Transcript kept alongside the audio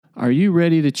Are you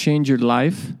ready to change your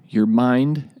life, your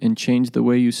mind, and change the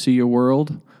way you see your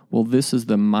world? Well, this is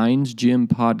the Mind's Gym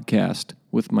podcast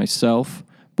with myself,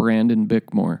 Brandon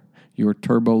Bickmore, your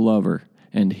turbo lover.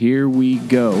 And here we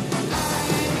go.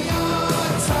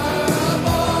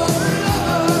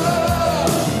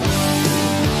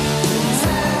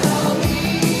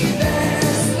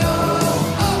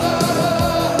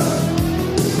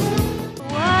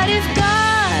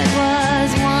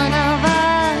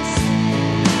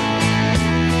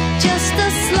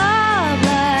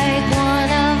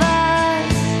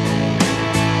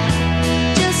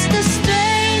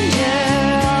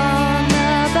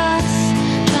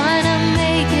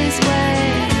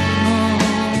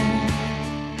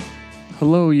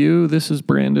 Hello, you. This is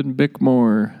Brandon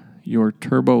Bickmore, your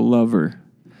turbo lover,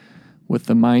 with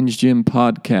the Mind's Gym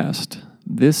podcast.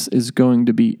 This is going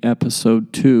to be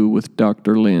episode 2 with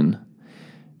Dr. Lin.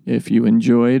 If you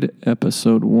enjoyed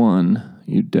episode 1,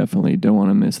 you definitely don't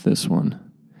want to miss this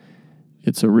one.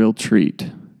 It's a real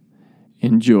treat.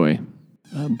 Enjoy.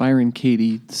 Byron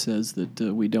Katie says that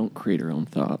we don't create our own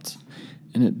thoughts,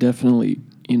 and it definitely,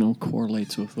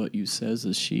 correlates with what you says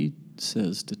as she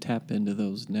says to tap into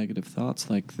those negative thoughts.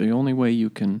 Like the only way you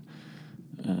can,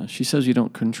 she says you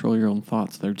don't control your own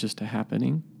thoughts. They're just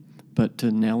happening, but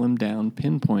to nail them down,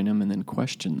 pinpoint them, and then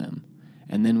question them.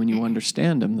 And then when you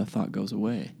understand them, the thought goes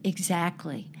away.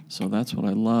 Exactly. So that's what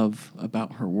I love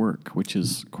about her work, which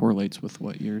correlates with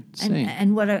what you're saying.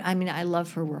 And I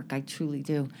love her work. I truly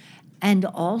do. And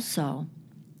also,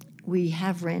 we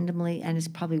have randomly, and it's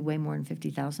probably way more than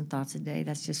 50,000 thoughts a day.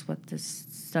 That's just what this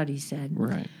study said.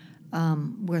 Right.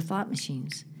 We're thought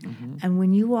machines. Mm-hmm. And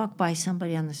when you walk by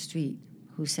somebody on the street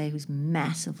who's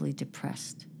massively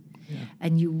depressed,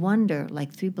 and you wonder,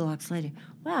 like 3 blocks later,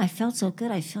 wow, I felt so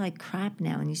good, I feel like crap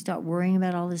now, and you start worrying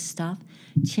about all this stuff,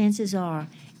 chances are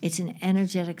it's an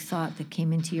energetic thought that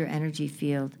came into your energy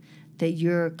field that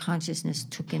your consciousness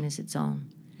took in as its own.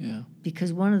 Yeah.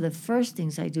 Because one of the first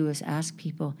things I do is ask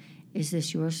people, is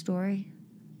this your story?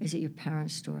 Is it your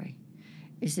parents' story?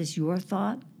 Is this your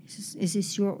thought? Is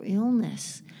this your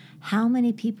illness? How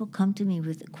many people come to me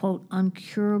with, quote,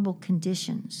 uncurable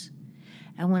conditions?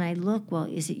 And when I look, well,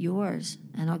 is it yours?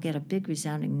 And I'll get a big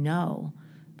resounding no.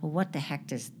 But what the heck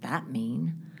does that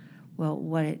mean? Well,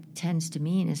 what it tends to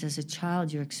mean is as a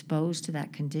child, you're exposed to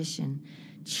that condition.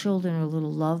 Children are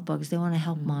little love bugs. They want to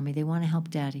help mommy. They want to help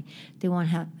daddy. They want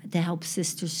to help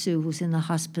Sister Sue, who's in the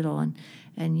hospital.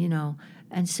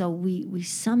 And so we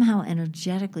somehow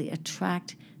energetically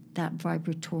attract that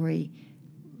vibratory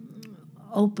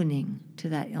opening to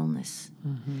that illness.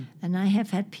 Mm-hmm. And I have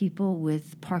had people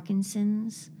with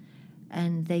Parkinson's,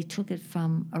 and they took it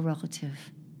from a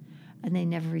relative, and they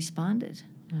never responded.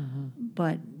 Mm-hmm.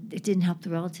 But it didn't help the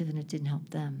relative, and it didn't help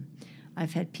them.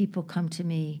 I've had people come to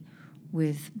me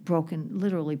with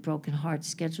literally broken hearts,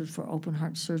 scheduled for open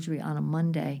heart surgery on a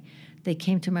Monday. They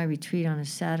came to my retreat on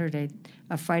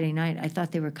a Friday night. I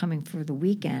thought they were coming for the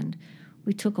weekend.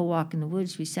 We took a walk in the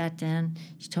woods. We sat down.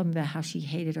 She told me about how she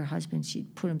hated her husband.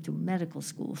 She'd put him through medical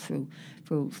school, through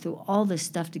all this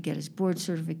stuff to get his board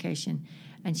certification,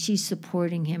 and she's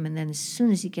supporting him. And then as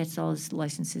soon as he gets all his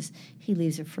licenses, he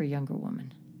leaves her for a younger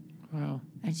woman. Wow.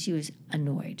 And she was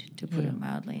annoyed, to put it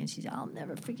mildly. And she said, I'll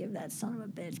never forgive that son of a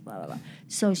bitch, blah, blah, blah.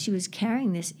 So she was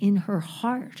carrying this in her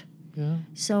heart. Yeah.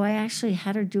 So I actually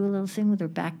had her do a little thing with her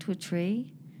back to a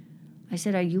tree. I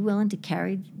said, are you willing to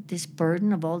carry this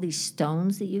burden of all these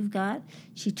stones that you've got?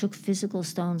 She took physical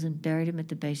stones and buried them at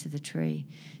the base of the tree.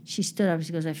 She stood up.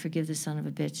 She goes, I forgive the son of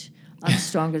a bitch. I'm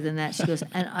stronger than that. She goes,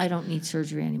 and I don't need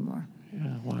surgery anymore.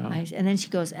 Yeah, wow. And then she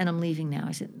goes, and I'm leaving now.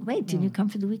 I said, wait, didn't you come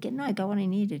for the weekend? No, I got what I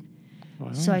needed.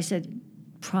 Wow. So I said,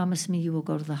 promise me you will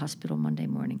go to the hospital Monday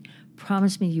morning.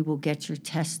 Promise me you will get your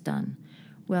test done.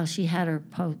 Well, she had her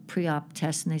pre-op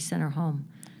test, and they sent her home.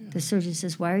 Yeah. The surgeon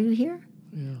says, why are you here?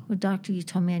 Yeah. Well, doctor, you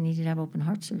told me I needed to have open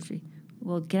heart surgery.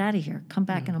 Well, get out of here. Come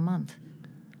back in a month.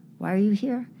 Why are you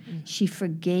here? Yeah. She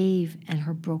forgave, and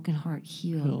her broken heart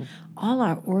healed. All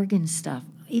our organ stuff,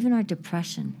 even our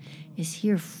depression, is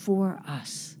here for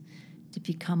us to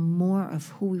become more of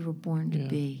who we were born to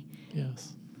be.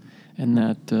 Yes. And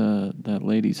that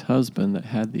lady's husband that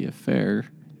had the affair,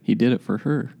 he did it for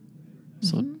her.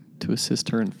 So to assist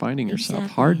her in finding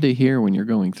herself. Hard to hear when you're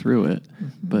going through it,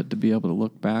 but to be able to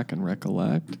look back and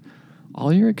recollect,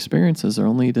 all your experiences are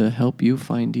only to help you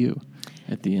find you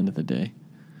at the end of the day.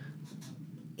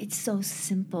 It's so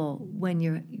simple when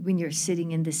you're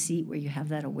sitting in the seat where you have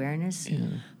that awareness. Yeah.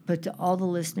 But to all the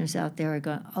listeners out there are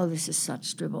going, oh, this is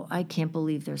such dribble. I can't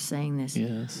believe they're saying this.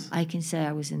 Yes. I can say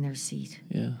I was in their seat.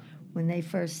 Yeah. When they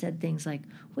first said things like,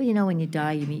 well, when you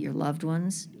die, you meet your loved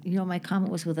ones. My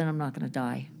comment was, well, then I'm not going to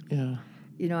die. Yeah.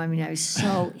 You know, I mean, I was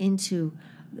so into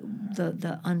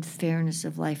the unfairness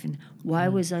of life, and why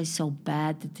was I so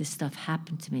bad that this stuff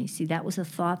happened to me? See, that was a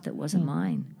thought that wasn't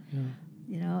mine. Yeah.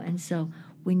 You know, and so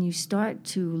when you start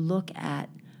to look at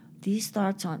these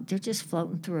thoughts, they're just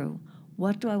floating through.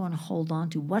 What do I want to hold on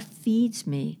to? What feeds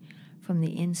me from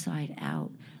the inside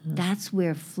out? That's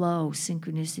where flow,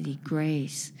 synchronicity,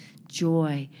 grace,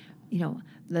 joy, you know,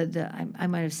 I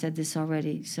might have said this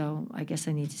already, so I guess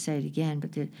I need to say it again,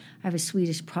 but I have a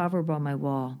Swedish proverb on my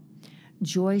wall.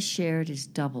 Joy shared is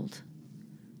doubled.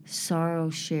 Sorrow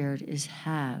shared is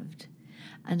halved.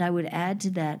 And I would add to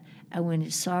that, and when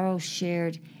sorrow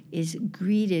shared is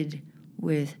greeted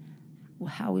with,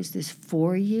 well, how is this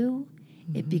for you?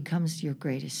 It becomes your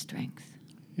greatest strength.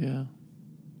 Yeah.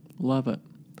 Love it.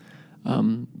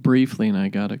 Briefly, and I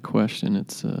got a question.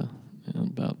 It's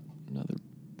about another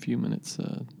few minutes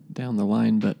down the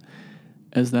line, but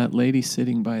as that lady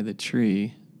sitting by the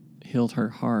tree healed her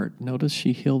heart, notice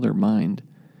she healed her mind.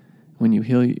 When you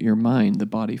heal your mind, the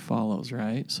body follows,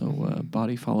 right? So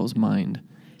body follows mind.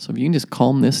 So if you can just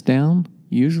calm this down,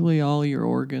 usually all your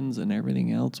organs and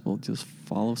everything else will just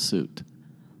follow suit.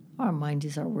 Our mind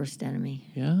is our worst enemy.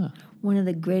 Yeah. One of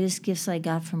the greatest gifts I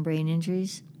got from brain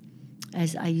injuries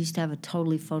is I used to have a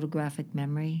totally photographic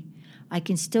memory. I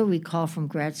can still recall from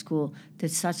grad school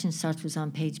that such and such was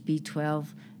on page B12,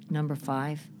 number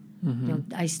 5. You know,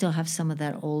 I still have some of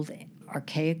that old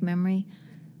archaic memory.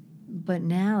 But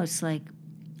now it's like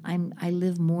I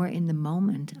live more in the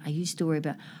moment. I used to worry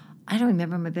about, I don't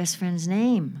remember my best friend's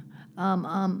name.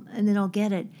 And then I'll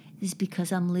get it. It's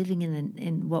because I'm living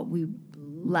in what we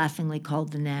laughingly call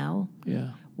the now. Yeah.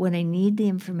 When I need the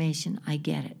information, I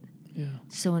get it. Yeah.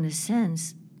 So in a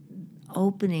sense,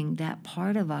 opening that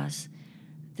part of us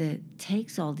that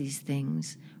takes all these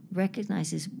things,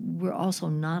 recognizes we're also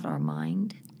not our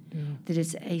mind, that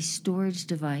it's a storage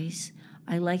device.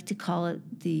 I like to call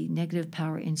it the negative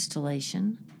power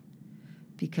installation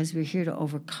because we're here to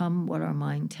overcome what our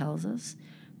mind tells us.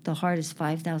 The heart is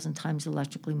 5,000 times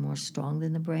electrically more strong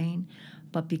than the brain,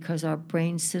 but because our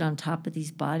brains sit on top of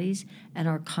these bodies and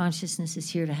our consciousness is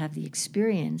here to have the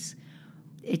experience,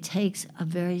 it takes a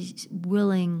very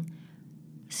willing,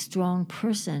 strong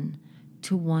person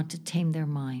to want to tame their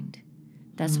mind.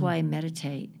 That's why I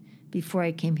meditate. Before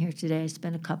I came here today, I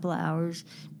spent a couple of hours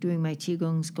doing my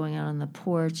Qigongs, going out on the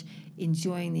porch,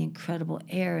 enjoying the incredible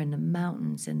air and the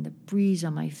mountains and the breeze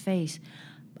on my face.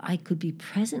 I could be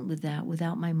present with that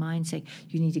without my mind saying,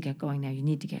 you need to get going now, you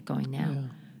need to get going now. Yeah.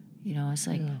 You know, it's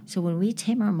like, so when we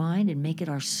tame our mind and make it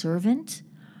our servant,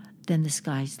 then the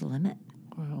sky's the limit.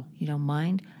 Wow. You know,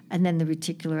 mind. And then the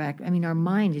reticular act. I mean, our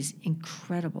mind is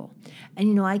incredible. And,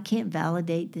 you know, I can't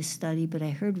validate this study, but I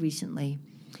heard recently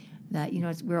that, you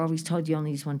know, we're always told you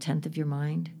only use 1/10 of your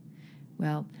mind.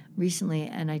 Well, recently,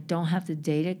 and I don't have the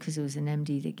data because it was an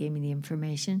MD that gave me the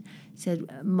information,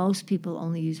 said most people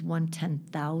only use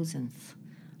 1/10,000th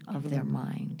of their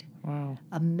mind. Wow.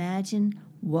 Imagine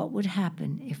what would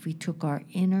happen if we took our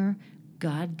inner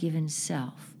God-given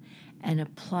self and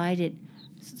applied it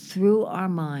through our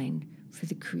mind for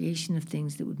the creation of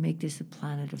things that would make this a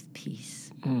planet of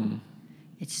peace.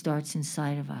 It starts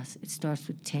inside of us. It starts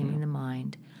with taming the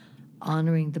mind,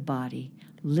 honoring the body,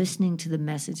 listening to the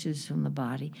messages from the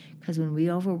body. Because when we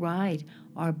override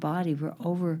our body, we're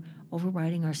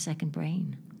overriding our second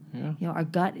brain. Yeah. You know, our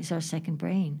gut is our second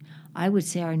brain. I would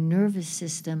say our nervous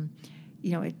system,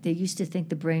 you know, they used to think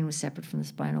the brain was separate from the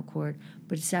spinal cord,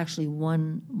 but it's actually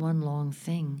one long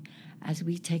thing. As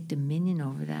we take dominion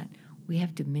over that, we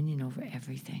have dominion over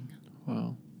everything.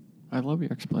 Wow. I love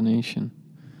your explanation.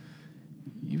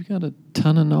 You've got a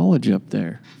ton of knowledge up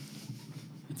there.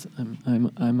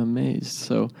 I'm amazed.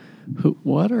 So,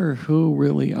 who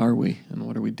really are we, and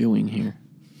what are we doing here?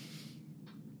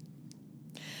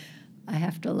 I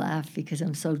have to laugh because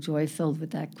I'm so joy-filled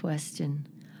with that question.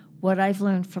 What I've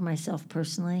learned for myself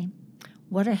personally,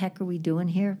 what the heck are we doing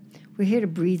here? We're here to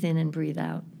breathe in and breathe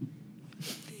out.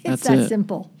 It's that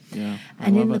simple. Yeah.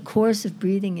 And in the course of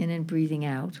breathing in and breathing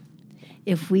out,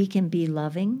 if we can be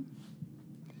loving,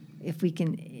 if we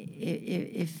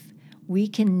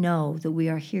can know that we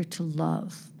are here to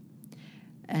love.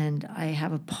 And I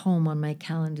have a poem on my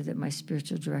calendar that my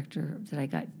spiritual director that I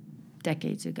got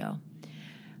decades ago.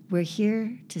 We're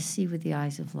here to see with the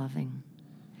eyes of loving.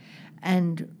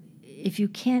 And if you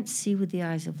can't see with the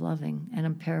eyes of loving, and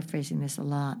I'm paraphrasing this a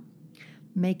lot,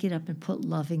 make it up and put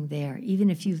loving there, even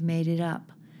if you've made it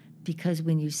up. Because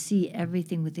when you see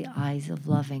everything with the eyes of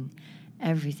loving,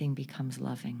 everything becomes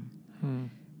loving.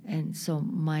 And so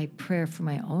my prayer for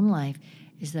my own life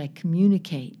is that I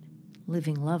communicate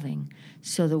living loving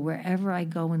so that wherever I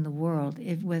go in the world,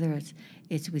 whether it's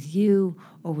it's with you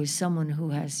or with someone who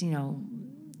has,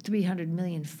 300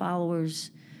 million followers.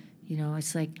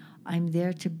 It's like I'm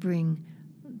there to bring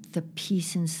the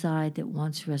peace inside that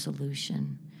wants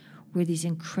resolution. We're these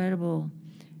incredible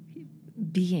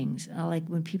beings. Like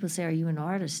when people say, "Are you an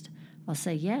artist?" I'll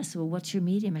say, "Yes." "Well, what's your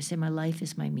medium?" I say, "My life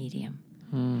is my medium."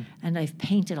 And I've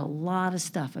painted a lot of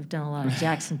stuff. I've done a lot of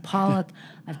Jackson Pollock.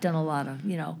 I've done a lot of,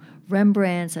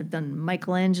 Rembrandts. I've done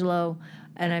Michelangelo.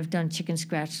 And I've done chicken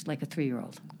scratch like a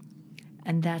 3-year-old.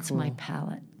 And that's my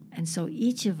palette. And so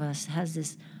each of us has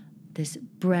this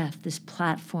breath, this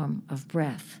platform of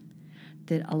breath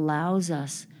that allows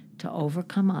us to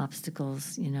overcome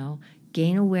obstacles,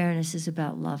 Gain awareness is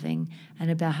about loving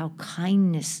and about how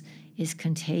kindness is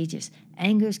contagious.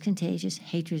 Anger is contagious.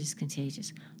 Hatred is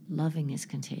contagious. Loving is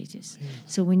contagious. Yes.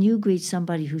 So when you greet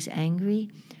somebody who's angry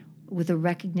with a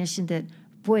recognition that,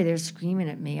 boy, they're screaming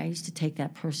at me, I used to take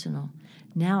that personal.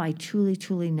 Now I truly,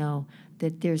 truly know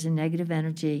that there's a negative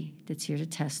energy that's here to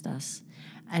test us,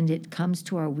 and it comes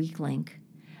to our weak link.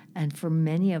 And for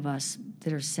many of us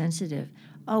that are sensitive,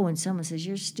 when someone says,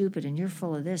 "You're stupid and you're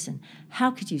full of this, and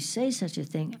how could you say such a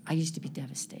thing?" I used to be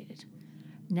devastated.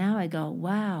 Now I go,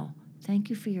 "Wow, thank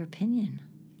you for your opinion.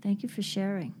 Thank you for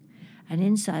sharing." And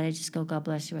inside, I just go, "God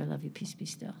bless you. I love you. Peace be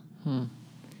still." And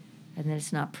then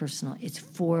it's not personal. It's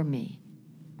for me.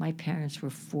 My parents were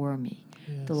for me.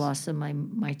 Yes. The loss of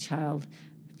my child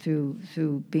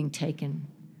through being taken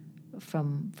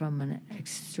from an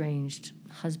estranged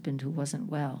husband who wasn't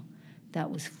well,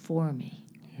 that was for me.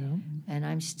 Yeah. And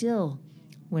I'm still,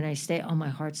 when I say, "Oh, my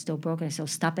heart's still broken," I say,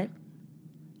 "Stop it.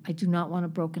 I do not want a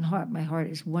broken heart. My heart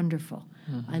is wonderful.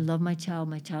 I love my child.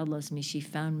 My child loves me. She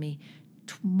found me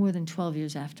more than 12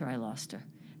 years after I lost her.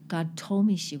 God told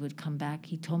me she would come back.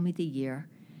 He told me the year.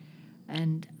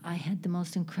 And I had the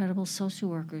most incredible social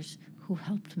workers who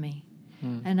helped me.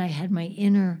 And I had my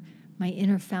inner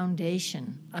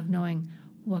foundation of knowing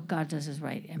what God does is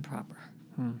right and proper.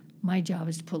 My job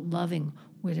is to put loving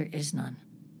where there is none."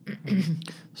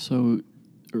 So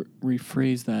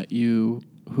rephrase that.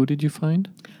 Who did you find?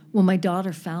 Well, my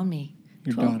daughter found me.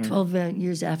 Your daughter. 12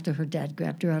 years after her dad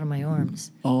grabbed her out of my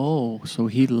arms. Oh, so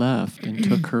he left and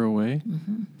took her away?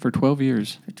 For 12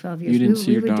 years? For 12 years. You didn't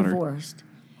see your daughter? We were divorced.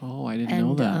 Oh, I didn't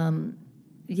know that.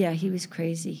 Yeah, he was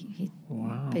crazy. He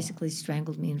Wow. basically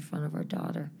strangled me in front of our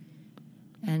daughter.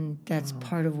 And that's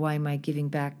part of why my giving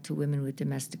back to women with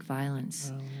domestic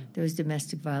violence. There was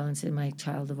domestic violence in my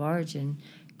child of origin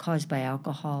caused by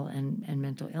alcohol and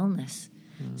mental illness.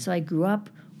 So I grew up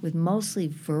with mostly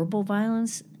verbal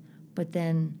violence, but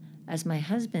then as my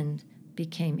husband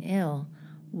became ill,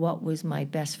 what was my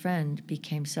best friend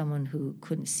became someone who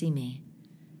couldn't see me.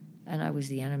 And I was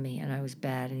the enemy, and I was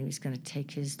bad, and he was going to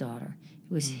take his daughter.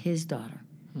 It was his daughter.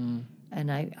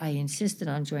 And I insisted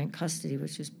on joint custody,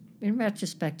 which was, in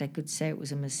retrospect, I could say it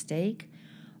was a mistake,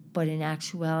 but in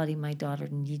actuality, my daughter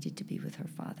needed to be with her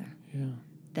father. Yeah.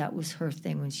 That was her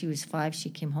thing. When she was 5, she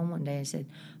came home one day and said,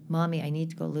 "Mommy, I need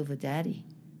to go live with Daddy."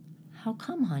 "How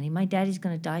come, honey? My daddy's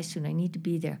going to die soon. I need to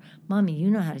be there." "Mommy,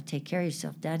 you know how to take care of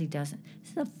yourself. Daddy doesn't."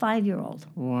 This is a 5-year-old.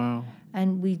 Wow.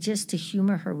 And we just, to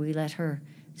humor her, we let her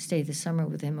stay the summer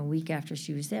with him. A week after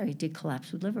she was there, he did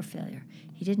collapse with liver failure.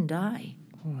 He didn't die.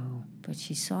 Wow. But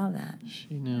she saw that.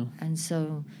 She knew. And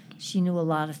so she knew a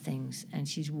lot of things. And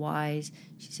she's wise.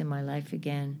 She's in my life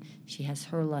again. She has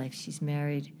her life. She's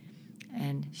married.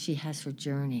 And she has her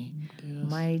journey. Yes.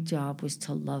 My job was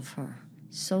to love her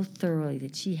so thoroughly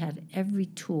that she had every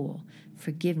tool,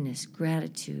 forgiveness,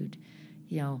 gratitude,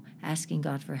 asking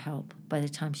God for help by the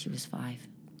time she was 5.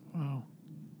 Wow.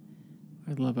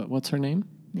 I love it. What's her name?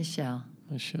 Michelle.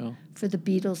 Michelle. For the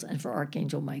Beatles and for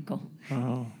Archangel Michael.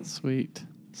 Oh, sweet.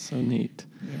 So neat.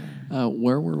 Yeah.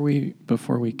 Where were we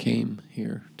before we came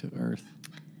here to Earth?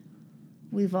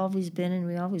 We've always been and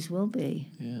we always will be.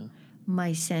 Yeah.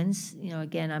 My sense,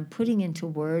 again, I'm putting into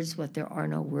words what there are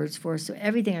no words for. So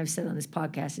everything I've said on this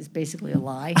podcast is basically a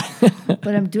lie.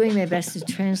 But I'm doing my best to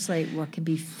translate what can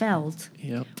be felt.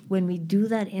 Yep. When we do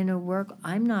that inner work,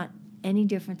 I'm not any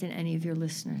different than any of your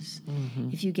listeners.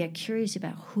 If you get curious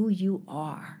about who you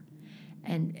are,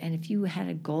 and if you had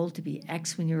a goal to be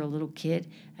X when you're a little kid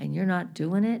and you're not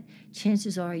doing it,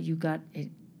 chances are you got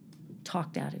it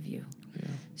talked out of you. Yeah.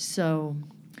 So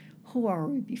who are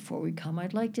we before we come?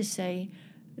 I'd like to say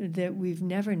that we've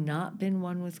never not been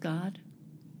one with God,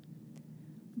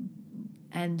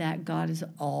 and that God is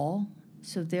all.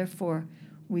 So therefore,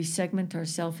 we segment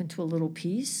ourselves into a little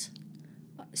piece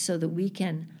so that we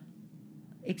can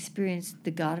experience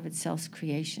the God of itself's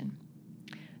creation.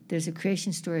 There's a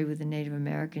creation story with the Native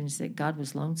Americans that God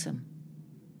was lonesome.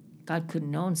 God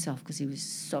couldn't know himself because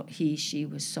she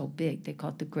was so big. They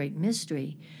call it the great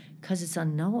mystery because it's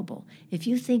unknowable. If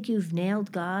you think you've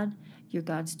nailed God, your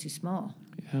God's too small.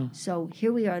 Yeah. So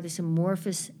here we are, this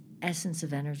amorphous essence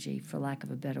of energy, for lack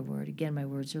of a better word. Again, my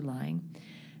words are lying.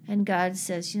 And God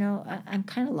says, I'm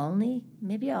kind of lonely.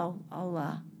 Maybe I'll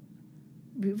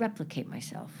replicate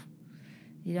myself.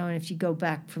 And if you go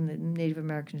back from the Native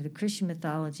American to the Christian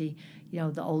mythology,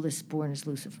 the oldest born is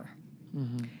Lucifer.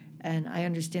 Mm-hmm. And I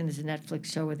understand there's a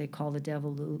Netflix show where they call the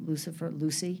devil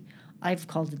Lucy. I've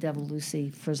called the devil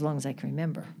Lucy for as long as I can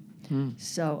remember. Mm.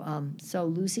 So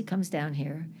Lucy comes down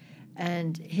here,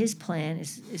 and his plan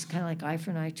is kind of like eye for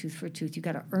an eye, tooth for a tooth. You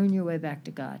got to earn your way back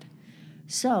to God.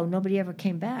 So nobody ever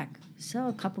came back. So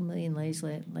a couple million years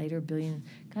later, billion,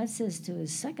 God says to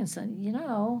his second son,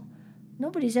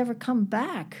 nobody's ever come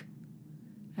back.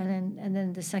 And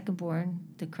then the second-born,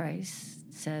 the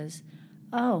Christ, says,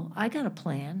 oh, I got a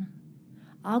plan.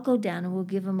 I'll go down and we'll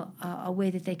give them a way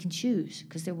that they can choose,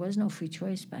 because there was no free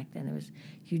choice back then. There was,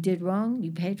 you did wrong,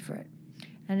 you paid for it.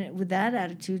 And with that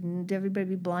attitude, and everybody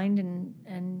be blind and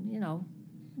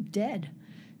dead.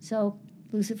 So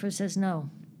Lucifer says no.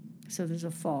 So there's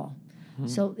a fall. Mm-hmm.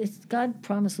 So God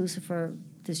promised Lucifer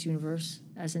this universe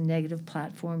as a negative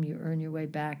platform. You earn your way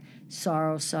back.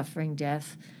 Sorrow, suffering,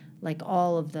 death, like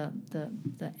all of the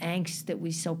angst that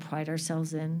we so pride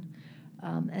ourselves in.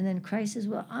 And then Christ says,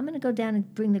 well, I'm going to go down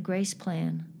and bring the grace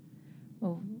plan.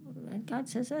 Well, and God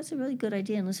says, that's a really good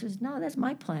idea. And Lucifer says, no, that's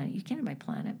my planet. You can't have my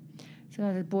planet.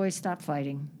 So the boys, stop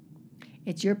fighting.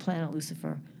 It's your planet,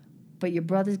 Lucifer. But your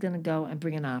brother's going to go and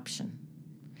bring an option.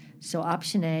 So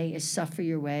option A is suffer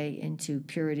your way into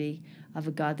purity of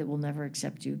a God that will never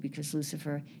accept you, because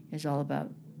Lucifer is all about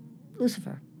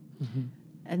Lucifer. Mm-hmm.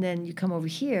 And then you come over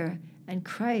here, and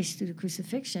Christ, through the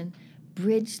crucifixion,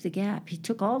 bridged the gap. He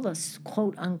took all the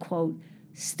quote-unquote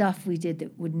stuff we did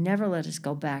that would never let us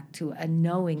go back to a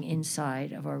knowing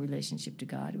inside of our relationship to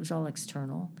God. It was all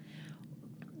external.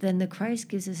 Then the Christ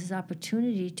gives us this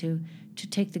opportunity to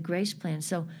take the grace plan.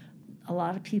 So a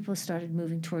lot of people started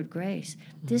moving toward grace.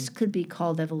 Mm-hmm. This could be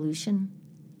called evolution.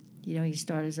 You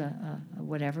start as a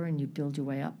whatever, and you build your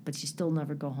way up, but you still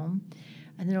never go home.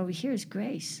 And then over here is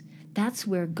grace. That's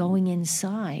where going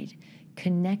inside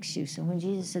connects you. So when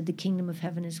Jesus said the kingdom of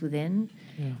heaven is within,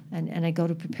 and I go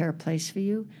to prepare a place for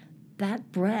you,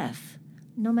 that breath,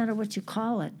 no matter what you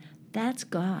call it, that's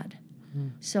God.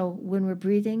 So when we're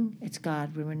breathing, it's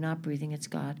God. When we're not breathing, it's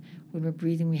God. When we're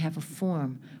breathing, we have a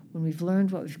form. When we've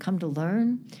learned what we've come to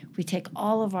learn, we take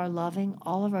all of our loving,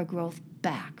 all of our growth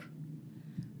back.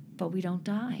 But we don't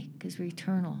die, because we're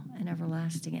eternal and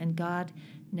everlasting. And God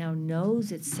now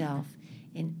knows itself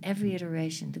in every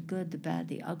iteration, the good, the bad,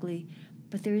 the ugly.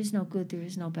 But there is no good, there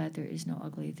is no bad, there is no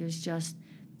ugly. There's just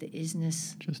the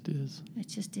isness. Just is. It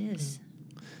just is.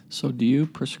 Yeah. So do you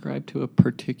prescribe to a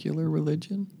particular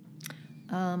religion?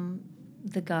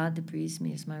 The God that breathes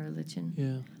me is my religion.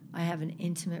 Yeah. I have an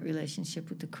intimate relationship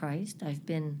with the Christ. I've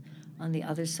been on the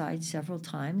other side several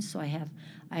times, so I have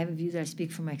a view that I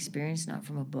speak from my experience, not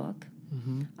from a book.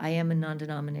 Mm-hmm. I am a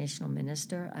non-denominational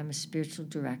minister. I'm a spiritual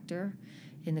director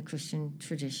in the Christian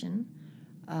tradition.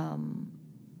 I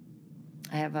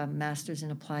have a master's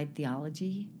in applied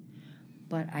theology,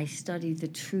 but I study the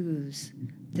truths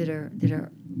that are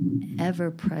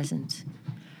ever present.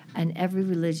 And every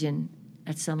religion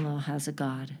at some level has a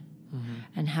God. Mm-hmm.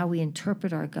 And how we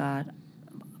interpret our God,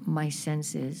 my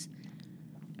sense is,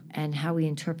 and how we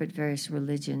interpret various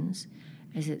religions,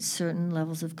 is that certain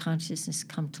levels of consciousness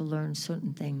come to learn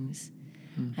certain things.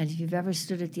 Mm. And if you've ever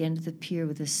stood at the end of the pier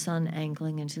with the sun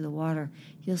angling into the water,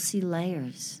 you'll see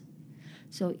layers.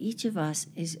 So each of us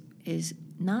is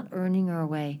not earning our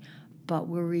way, but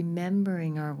we're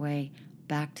remembering our way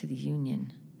back to the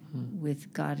union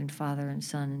with God and Father and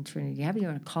Son and Trinity, however you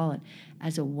want to call it,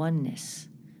 as a oneness.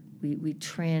 We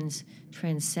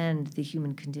transcend the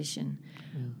human condition.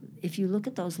 Yeah. If you look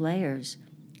at those layers,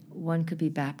 one could be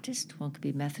Baptist, one could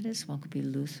be Methodist, one could be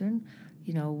Lutheran,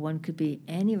 one could be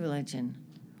any religion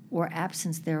or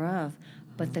absence thereof,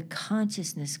 but the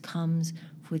consciousness comes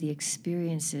for the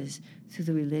experiences through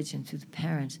the religion, through the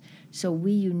parents. So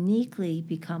we uniquely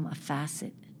become a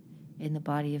facet in the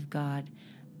body of God,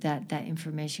 that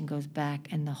information goes back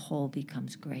and the whole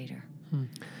becomes greater.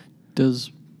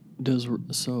 Does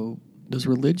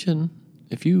religion,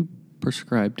 if you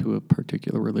prescribe to a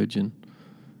particular religion,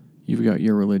 you've got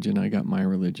your religion, I got my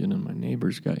religion, and my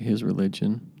neighbor's got his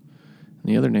religion,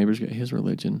 and the other neighbor's got his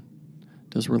religion.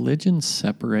 Does religion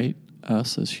separate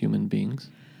us as human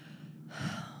beings?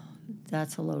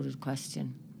 That's a loaded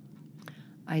question.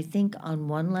 I think on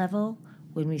one level,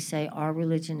 when we say our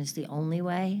religion is the only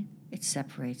way, it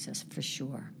separates us for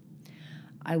sure.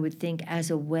 I would think as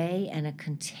a way and a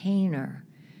container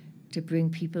to bring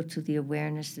people to the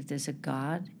awareness that there's a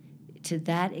God. To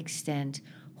that extent,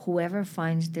 whoever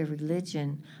finds their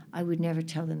religion, I would never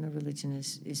tell them the religion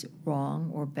is wrong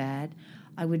or bad.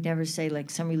 I would never say, like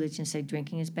some religions say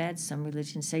drinking is bad, some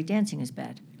religions say dancing is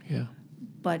bad. Yeah.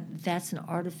 But that's an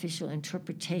artificial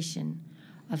interpretation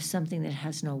of something that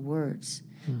has no words.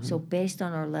 Mm-hmm. So based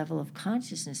on our level of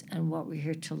consciousness and what we're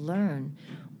here to learn,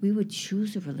 we would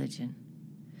choose a religion.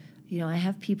 You know, I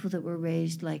have people that were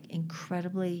raised like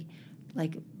incredibly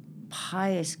like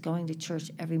pious, going to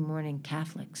church every morning,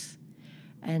 Catholics.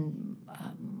 And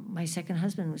my second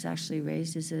husband was actually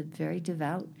raised as a very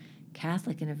devout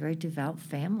Catholic in a very devout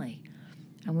family.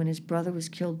 And when his brother was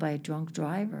killed by a drunk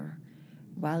driver,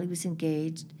 while he was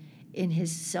engaged, in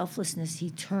his selflessness, he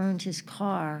turned his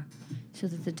car so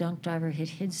that the drunk driver hit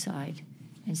his side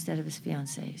instead of his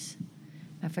fiance's.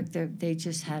 In fact, they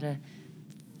just had a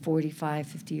 45,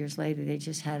 50 years later, they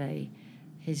just had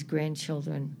his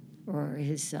grandchildren or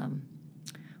his,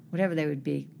 whatever they would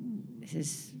be,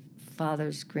 his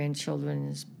father's grandchildren,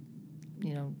 his,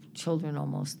 children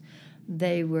almost.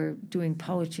 They were doing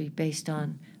poetry based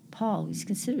on Paul. He's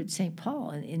considered St.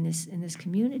 Paul in this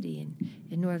community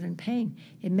in northern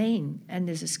Maine. And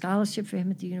there's a scholarship for him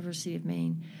at the University of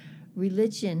Maine.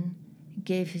 Religion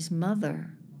gave his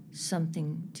mother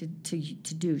something to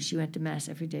do. She went to Mass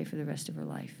every day for the rest of her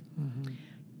life.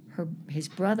 Mm-hmm. His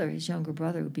younger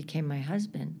brother, who became my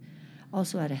husband,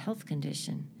 also had a health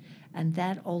condition. And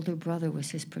that older brother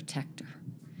was his protector.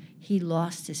 He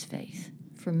lost his faith.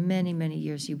 For many, many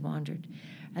years he wandered.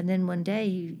 And then one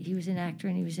day he was an actor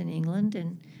and he was in England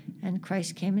and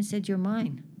Christ came and said, "You're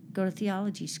mine. Go to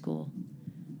theology school."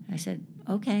 I said,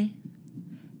 "Okay."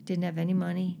 Didn't have any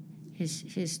money.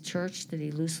 His church that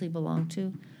he loosely belonged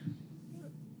to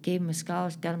got him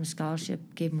a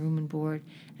scholarship, gave him room and board,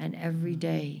 and every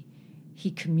day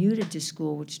he commuted to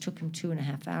school, which took him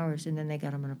 2.5 hours, and then they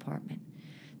got him an apartment.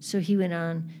 So he went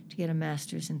on to get a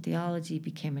master's in theology,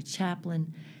 became a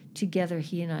chaplain. Together,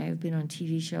 he and I have been on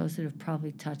TV shows that have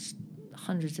probably touched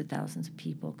hundreds of thousands of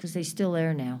people, because they still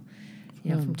air now,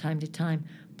 from time to time.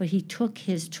 But he took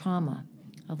his trauma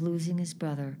of losing his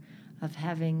brother, of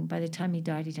having, by the time he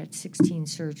died, he'd had 16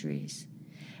 surgeries.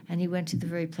 And he went to the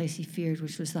very place he feared,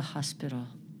 which was the hospital.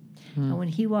 And when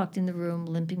he walked in the room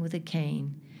limping with a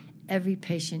cane, every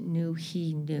patient knew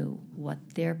he knew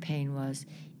what their pain was,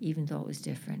 even though it was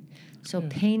different. So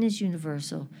pain is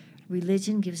universal.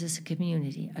 Religion gives us a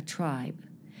community, a tribe.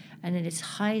 And in its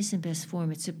highest and best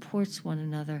form, it supports one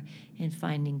another in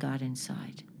finding God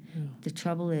inside. The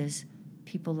trouble is,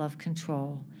 people love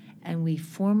control. And we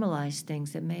formalize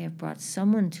things that may have brought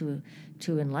someone to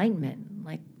enlightenment,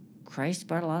 like Christ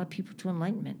brought a lot of people to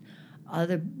enlightenment.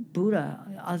 Other Buddha,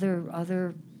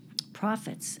 other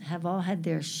prophets have all had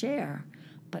their share,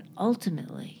 but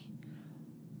ultimately,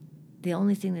 the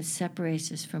only thing that separates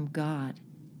us from God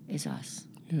is us.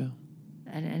 Yeah.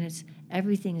 And it's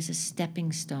everything is a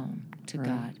stepping stone to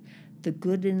God. The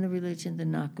good in the religion, the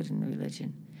not good in the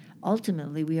religion.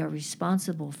 Ultimately, we are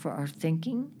responsible for our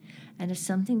thinking, and if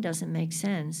something doesn't make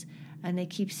sense, and they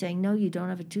keep saying, "No, you don't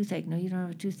have a toothache. No, you don't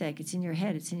have a toothache. It's in your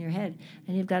head. It's in your head."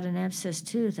 And you've got an abscessed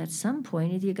tooth. At some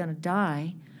point, either you're going to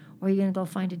die or you're going to go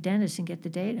find a dentist and get the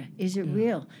data. Is it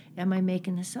real? Am I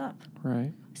making this up?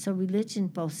 Right. So religion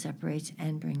both separates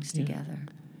and brings together.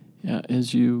 Yeah,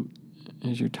 as you're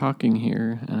talking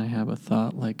here, and I have a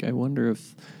thought, like, I wonder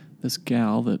if this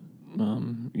gal that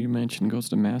you mentioned goes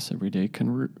to Mass every day,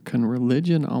 can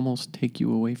religion almost take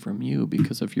you away from you?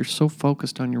 Because if you're so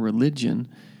focused on your religion,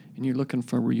 and you're looking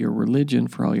for your religion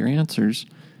for all your answers,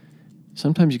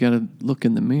 sometimes you got to look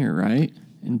in the mirror, right?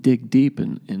 And dig deep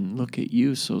and look at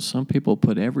you. So some people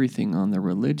put everything on their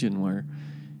religion, where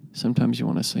sometimes you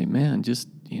want to say, man, just,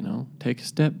 take a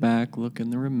step back, look in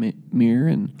the mirror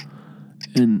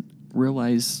and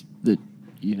realize that,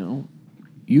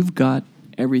 you've got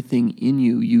everything in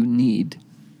you need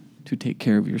to take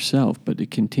care of yourself, but to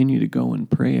continue to go and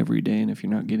pray every day. And if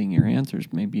you're not getting your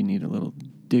answers, maybe you need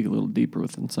dig a little deeper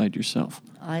inside yourself.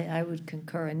 I would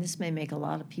concur, and this may make a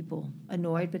lot of people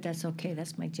annoyed, but that's okay.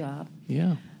 That's my job.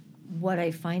 Yeah. What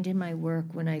I find in my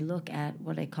work when I look at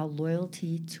what I call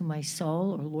loyalty to my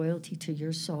soul or loyalty to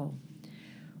your soul,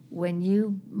 when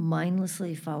you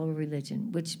mindlessly follow a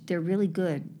religion, which they're really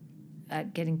good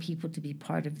at getting people to be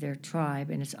part of their tribe,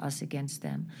 and it's us against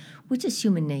them, which is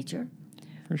human nature.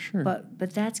 For sure. But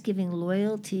that's giving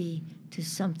loyalty to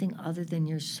something other than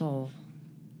your soul.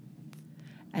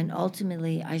 And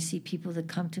ultimately, I see people that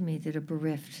come to me that are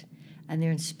bereft, and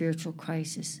they're in spiritual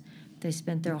crisis. They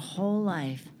spent their whole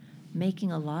life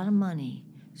making a lot of money,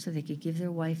 so they could give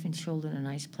their wife and children a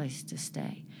nice place to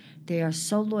stay. They are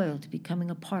so loyal to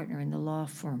becoming a partner in the law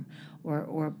firm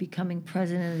or becoming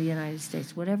president of the United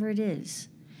States, whatever it is.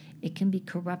 It can be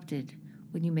corrupted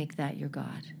when you make that your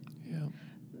God. Yeah.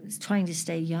 It's trying to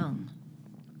stay young,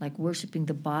 like worshiping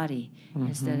the body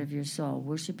instead of your soul,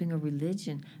 worshiping a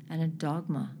religion and a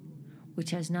dogma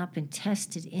which has not been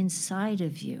tested inside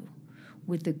of you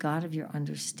with the God of your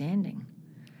understanding.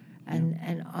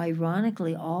 And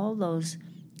ironically,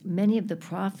 many of the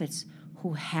prophets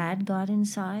who had God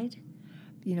inside,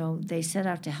 they set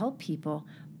out to help people,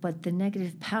 but the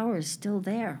negative power is still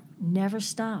there, never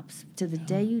stops to the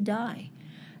day you die.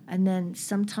 And then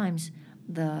sometimes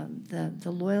the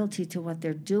loyalty to what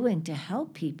they're doing to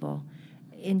help people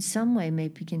in some way may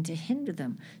begin to hinder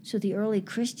them. So the early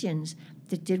Christians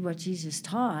that did what Jesus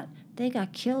taught, they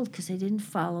got killed because they didn't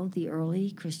follow the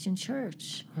early Christian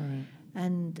church. Right.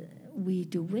 And we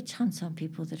do witch hunts on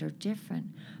people that are different.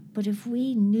 But if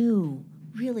we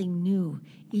really knew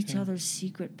each other's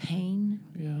secret pain,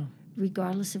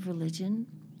 regardless of religion,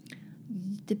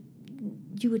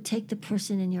 you would take the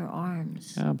person in your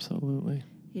arms. Absolutely.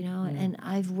 And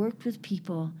I've worked with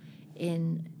people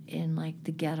in like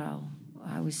the ghetto.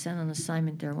 I was sent on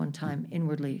assignment there one time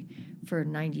inwardly for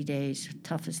 90 days,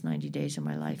 toughest 90 days of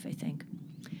my life, I think.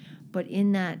 But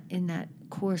in that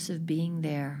course of being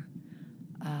there,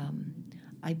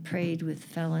 I prayed with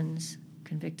felons,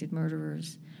 convicted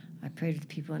murderers. I prayed with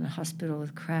people in a hospital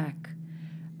with crack.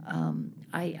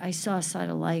 I saw a side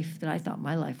of life that I thought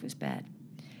my life was bad,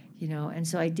 and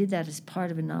so I did that as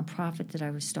part of a nonprofit that I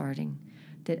was starting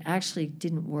that actually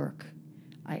didn't work.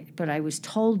 But I was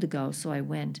told to go, so I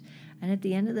went. And at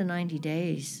the end of the 90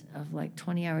 days of like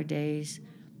 20-hour days,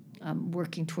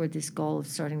 working toward this goal of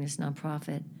starting this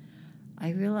nonprofit, I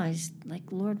realized, like,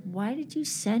 Lord, why did you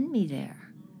send me there?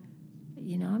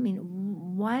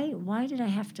 Why did I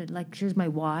have to, like, here's my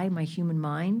why, my human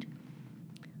mind.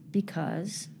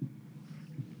 Because,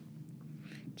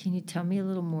 can you tell me a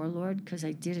little more, Lord? Because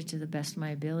I did it to the best of my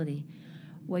ability.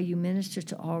 Well, you minister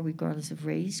to all regardless of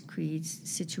race, creed,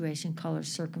 situation, color,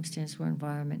 circumstance, or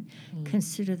environment.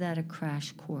 Consider that a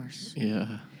crash course.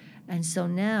 Yeah. And so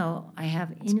now I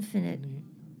have infinite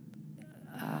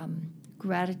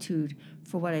gratitude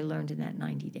for what I learned in that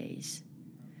 90 days.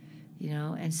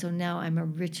 And so now I'm a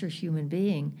richer human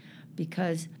being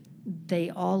because they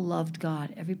all loved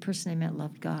God. Every person I met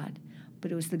loved God.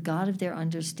 But it was the God of their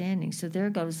understanding. So their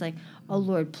God was like, oh,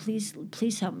 Lord, please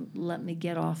help let me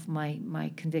get off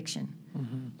my conviction.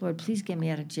 Lord, please get me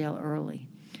out of jail early.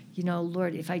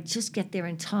 Lord, if I just get there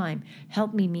in time,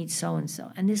 help me meet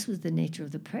so-and-so. And this was the nature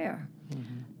of the prayer.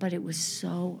 But it was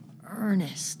so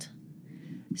earnest.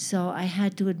 So I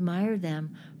had to admire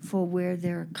them for where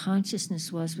their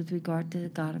consciousness was with regard to the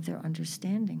God of their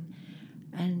understanding.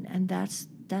 And that's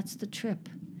the trip.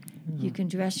 You can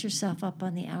dress yourself up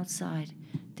on the outside.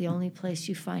 The only place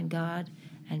you find God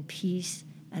and peace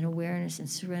and awareness and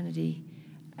serenity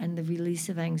and the release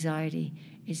of anxiety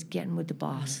is getting with the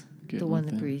boss, the one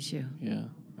that breathes you. Yeah,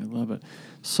 I love it.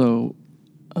 So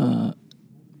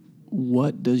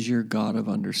what does your God of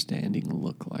understanding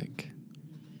look like?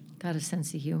 Got a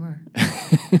sense of humor.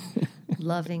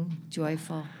 Loving,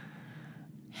 joyful.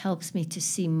 Helps me to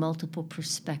see multiple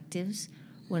perspectives.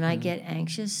 When I get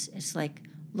anxious, it's like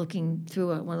looking through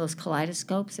one of those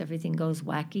kaleidoscopes, everything goes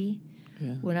wacky.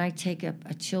 Yeah. When I take a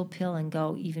chill pill and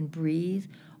go even breathe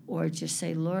or just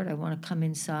say, Lord, I want to come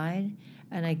inside,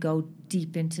 and I go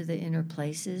deep into the inner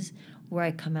places where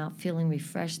I come out feeling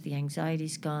refreshed, the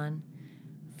anxiety's gone.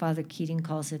 Father Keating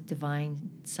calls it divine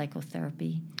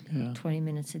psychotherapy, 20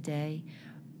 minutes a day.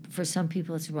 For some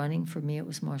people, it's running. For me, it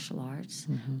was martial arts.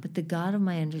 But the God of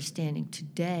my understanding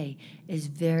today is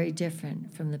very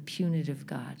different from the punitive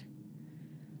God.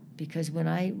 Because when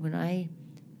I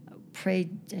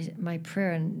prayed my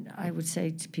prayer, and I would say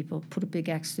to people, put a big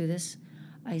X through this,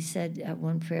 I said at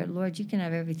one prayer, Lord, you can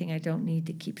have everything I don't need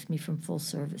that keeps me from full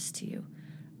service to you.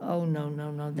 Oh,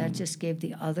 no. That just gave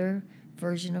the other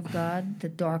version of God, the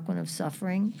dark one of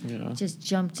suffering, just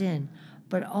jumped in.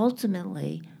 But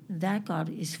ultimately, that God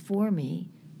is for me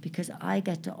because I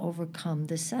got to overcome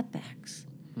the setbacks.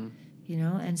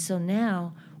 And so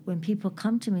now when people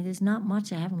come to me, there's not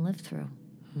much I haven't lived through.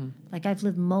 Like I've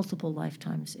lived multiple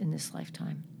lifetimes in this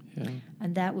lifetime.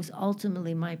 And that was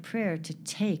ultimately my prayer, to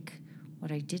take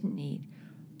what I didn't need.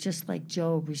 Just like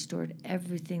Job restored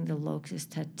everything the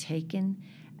locust had taken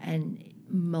and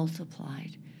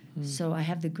multiplied. So I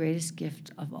have the greatest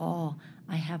gift of all.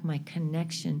 I have my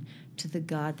connection to the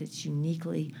God that's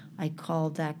uniquely, I call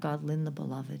that God Lin the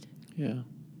Beloved. Yeah,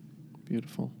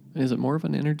 beautiful. And is it more of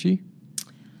an energy?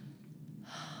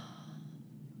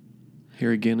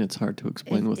 Here again, it's hard to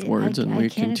explain with I words, and we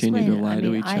can't continue explain to it. lie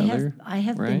to each other. I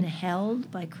have right? been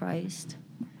held by Christ.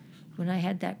 When I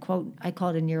had that quote, I call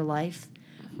it a near life,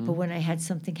 but when I had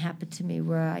something happen to me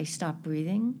where I stopped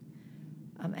breathing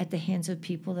at the hands of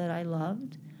people that I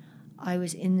loved, I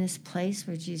was in this place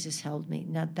where Jesus held me.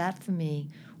 Now, that for me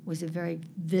was a very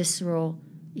visceral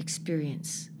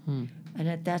experience. And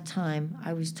at that time,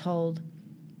 I was told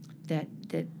that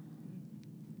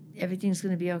everything's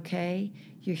going to be okay.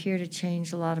 You're here to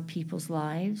change a lot of people's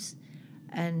lives,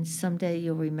 and someday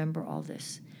you'll remember all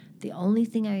this. The only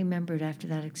thing I remembered after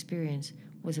that experience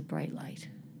was a bright light.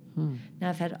 Now,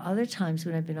 I've had other times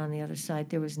when I've been on the other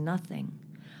side, there was nothing.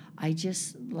 I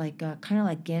just, kind of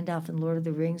like Gandalf in Lord of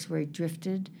the Rings, where he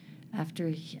drifted after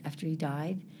he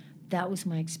died. That was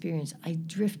my experience. I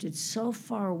drifted so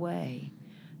far away.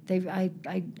 I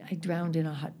drowned in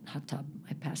a hot tub.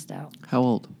 I passed out. How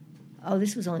old? Oh,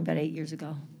 this was only about 8 years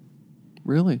ago.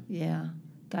 Really? Yeah.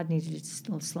 God needed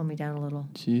to slow me down a little.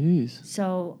 Jeez.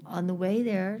 So on the way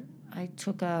there, I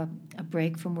took a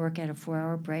break from work. I had a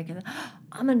 4-hour break. And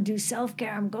I'm going to do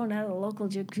self-care. I'm going out of the local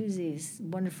jacuzzis,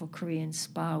 wonderful Korean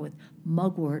spa with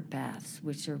mugwort baths,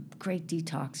 which are great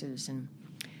detoxers. And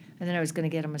then I was going to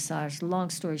get a massage.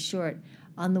 Long story short,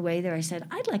 on the way there, I said,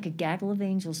 I'd like a gaggle of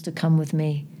angels to come with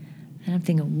me. And I'm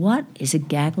thinking, what is a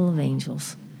gaggle of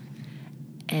angels?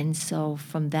 And so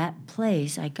from that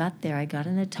place, I got there. I got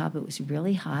in the tub. It was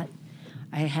really hot.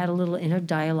 I had a little inner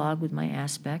dialogue with my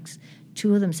aspects.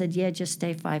 2 of them said, yeah, just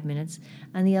stay 5 minutes.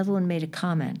 And the other one made a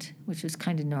comment, which was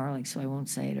kind of gnarly, so I won't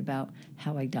say it, about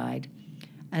how I died.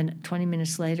 And 20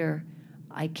 minutes later,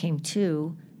 I came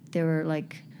to. There were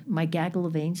my gaggle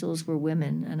of angels were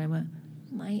women. And I went,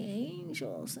 my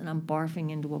angels. And I'm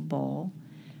barfing into a bowl.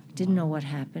 Didn't know what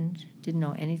happened. Didn't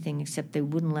know anything except they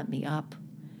wouldn't let me up.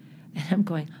 And I'm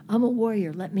going, I'm a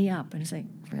warrior, let me up. And it's like,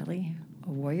 really? A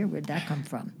warrior? Where'd that come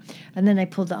from? And then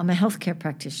I'm a healthcare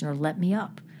practitioner, let me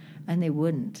up. And they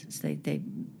wouldn't. So they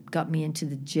got me into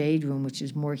the jade room, which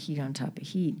is more heat on top of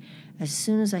heat. As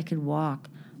soon as I could walk,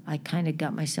 I kind of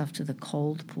got myself to the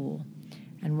cold pool.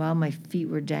 And while my feet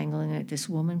were dangling, this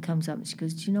woman comes up and she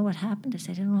goes, do you know what happened? I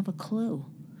said, I don't have a clue.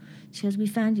 She goes, we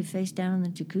found you face down in the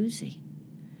jacuzzi.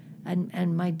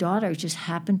 And my daughter just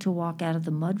happened to walk out of the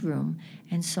mud room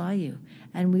and saw you.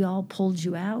 And we all pulled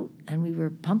you out, and we were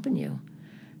pumping you.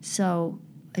 So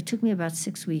it took me about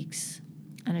 6 weeks,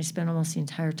 and I spent almost the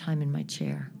entire time in my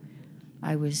chair.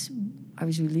 I was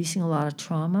releasing a lot of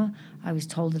trauma. I was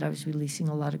told that I was releasing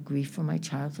a lot of grief from my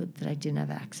childhood that I didn't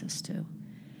have access to.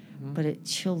 But it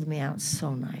chilled me out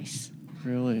so nice.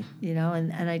 Really?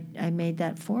 And I made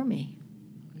that for me.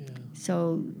 Yeah.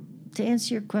 So to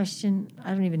answer your question,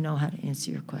 I don't even know how to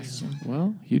answer your question. Yeah.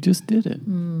 Well, you just did it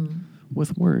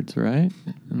with words, right?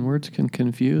 And words can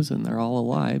confuse, and they're all a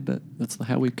lie, but that's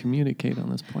how we communicate on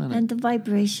this planet. And the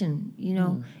vibration,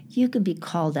 you can be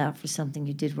called out for something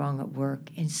you did wrong at work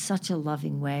in such a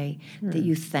loving way that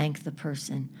you thank the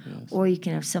person. Yes. Or you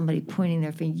can have somebody pointing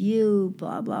their finger, you,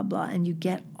 blah, blah, blah, and you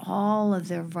get all of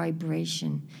their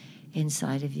vibration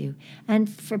inside of you. And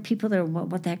for people that are,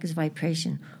 what the heck is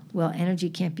vibration? Well, energy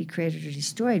can't be created or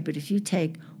destroyed, but if you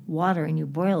take water and you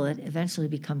boil it, eventually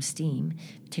becomes steam.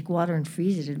 Take water and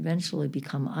freeze it, eventually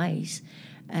become ice.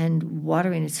 And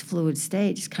water in its fluid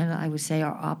state is kind of, I would say,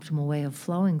 our optimal way of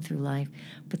flowing through life.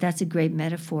 But that's a great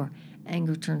metaphor.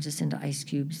 Anger turns us into ice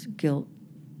cubes, guilt,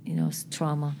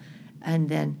 trauma. And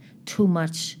then too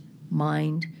much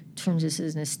mind turns us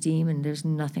into steam, and there's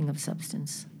nothing of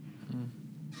substance.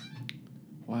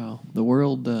 Wow. The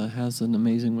world has an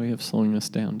amazing way of slowing us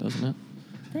down, doesn't it?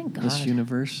 Thank God. This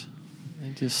universe.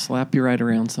 They just slap you right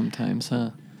around sometimes,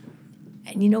 huh?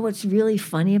 And you know what's really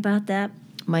funny about that?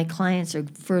 My clients are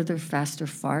further, faster,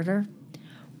 farther.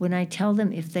 When I tell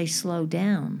them if they slow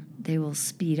down, they will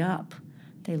speed up,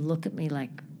 they look at me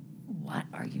like, what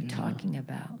are you talking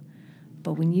about?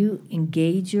 But when you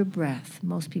engage your breath,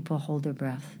 most people hold their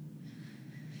breath.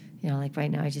 Like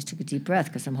right now I just took a deep breath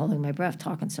because I'm holding my breath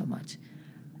talking so much.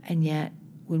 And yet,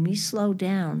 when we slow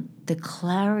down, the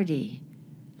clarity,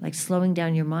 like slowing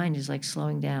down your mind is like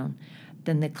slowing down.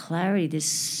 Then the clarity, there's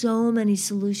so many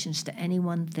solutions to any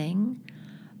one thing.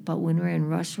 But when we're in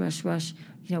rush,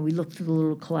 we look through the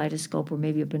little kaleidoscope or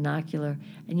maybe a binocular,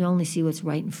 and you only see what's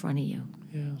right in front of you.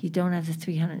 Yeah. You don't have the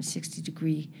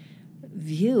 360-degree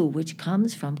view, which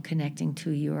comes from connecting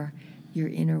to your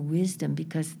inner wisdom,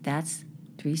 because that's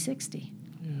 360.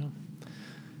 Yeah.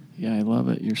 Yeah, I love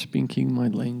it. You're speaking my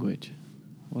language.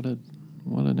 What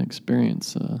an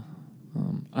experience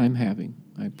I'm having.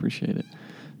 I appreciate it.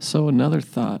 So another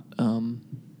thought.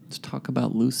 Let's talk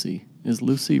about Lucy. Is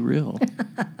Lucy real?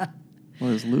 Or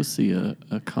is Lucy a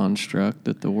construct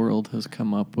that the world has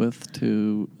come up with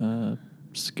to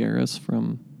scare us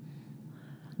from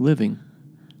living?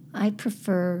 I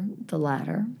prefer the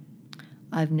latter.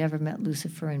 I've never met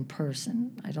Lucifer in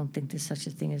person. I don't think there's such a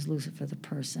thing as Lucifer the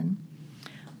person.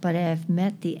 But I've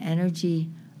met the energy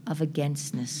of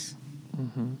againstness.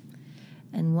 Mm-hmm.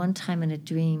 And one time in a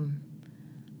dream,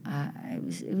 I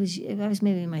was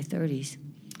maybe in my 30s.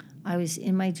 I was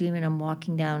in my dream and I'm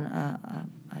walking down a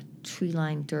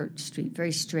tree-lined dirt street,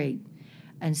 very straight,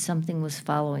 and something was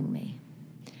following me.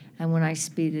 And when I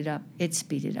speeded up, it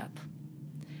speeded up.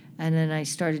 And then I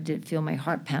started to feel my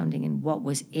heart pounding, and what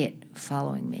was it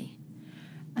following me?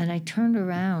 And I turned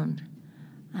around,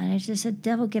 and I just said,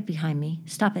 "Devil, get behind me.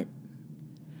 Stop it."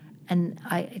 And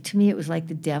to me, it was like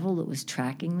the devil that was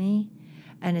tracking me.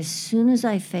 And as soon as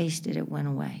I faced it, it went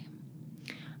away.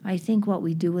 I think what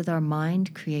we do with our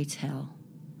mind creates hell.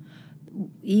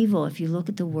 Evil, if you look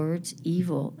at the words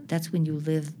evil, that's when you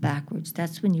live backwards.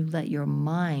 That's when you let your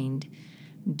mind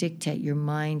dictate your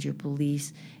mind, your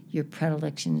beliefs, your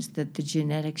predilections, the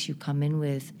genetics you come in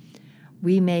with.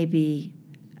 We may be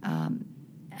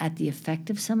at the effect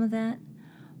of some of that,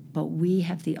 but we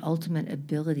have the ultimate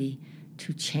ability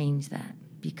to change that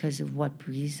because of what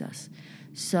breathes us.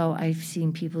 So I've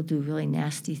seen people do really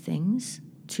nasty things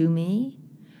to me,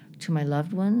 to my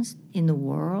loved ones, in the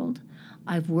world.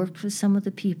 I've worked with some of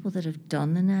the people that have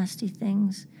done the nasty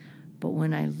things, but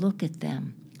when I look at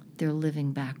them, they're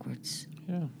living backwards.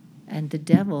 Yeah. And the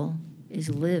devil is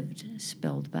lived,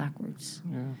 spelled backwards.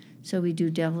 Yeah. So we do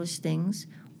devilish things.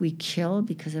 We kill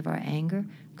because of our anger,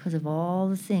 because of all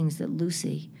the things that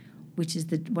Lucy, which is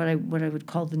what I would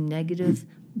call the negative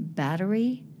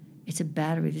battery. It's a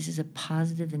battery. This is a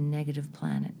positive and negative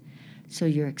planet. So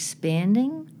you're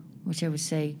expanding, which I would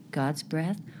say God's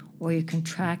breath, or you're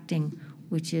contracting,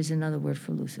 which is another word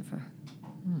for Lucifer.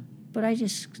 But I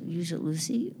just use it,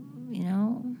 Lucy,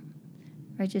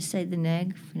 I just say the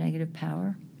neg for negative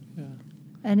power. Yeah.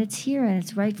 And it's here and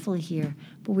it's rightfully here,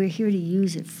 but we're here to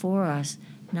use it for us,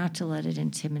 not to let it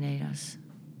intimidate us.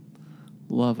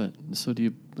 Love it. So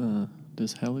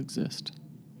does hell exist?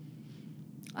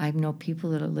 I know people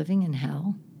that are living in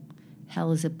hell.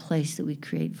 Hell is a place that we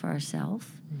create for ourselves.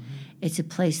 Mm-hmm. It's a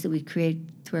place that we create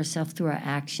through ourselves, through our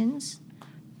actions.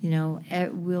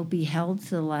 We'll be held to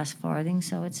the last farthing,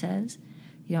 so it says,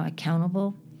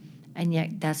 accountable. And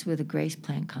yet that's where the grace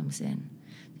plan comes in.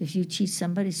 If you cheat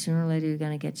somebody, sooner or later you're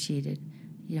going to get cheated.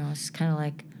 It's kind of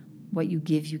like what you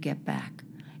give, you get back.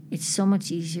 It's so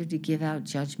much easier to give out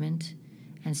judgment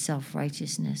and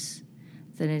self-righteousness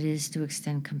than it is to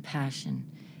extend compassion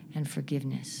and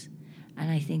forgiveness.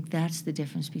 And I think that's the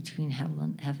difference between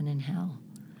heaven and hell.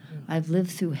 Yeah. I've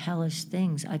lived through hellish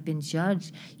things. I've been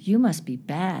judged. You must be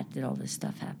bad that all this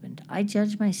stuff happened. I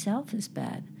judge myself as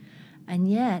bad.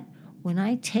 And yet, when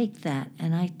I take that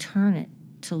and I turn it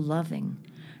to loving,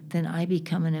 then I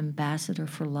become an ambassador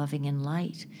for loving and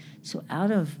light. So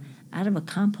out of a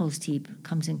compost heap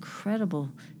comes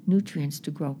incredible nutrients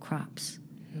to grow crops.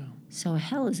 Yeah. So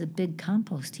hell is a big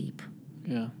compost heap.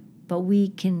 Yeah. But we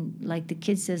can, like the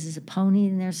kid says, there's a pony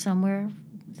in there somewhere,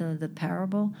 the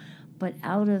parable. But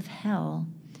out of hell,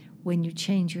 when you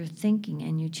change your thinking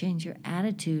and you change your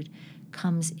attitude,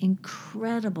 comes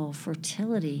incredible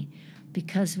fertility,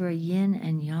 because we're yin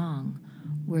and yang.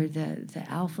 We're the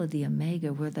alpha, the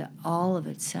omega. We're the all of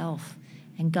itself.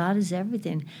 And God is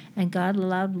everything. And God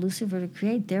allowed Lucifer to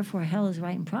create. Therefore, hell is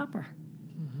right and proper.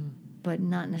 Mm-hmm. But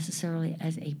not necessarily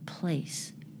as a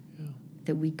place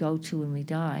that we go to when we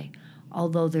die.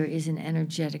 Although there is an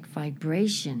energetic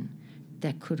vibration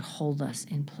that could hold us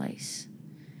in place.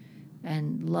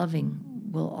 And loving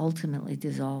will ultimately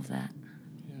dissolve that.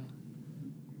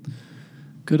 Yeah.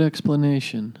 Good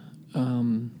explanation.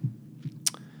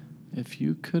 If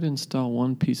you could install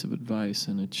one piece of advice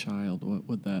in a child, what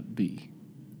would that be?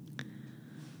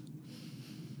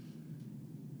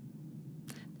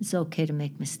 It's okay to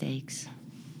make mistakes.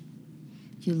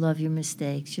 You love your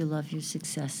mistakes. You love your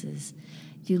successes.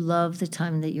 You love the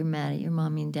time that you're mad at your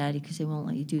mommy and daddy because they won't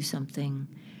let you do something.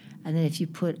 And then if you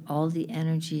put all the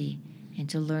energy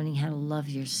into learning how to love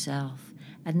yourself,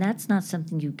 and that's not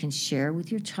something you can share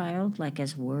with your child, like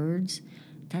as words,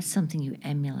 that's something you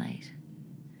emulate.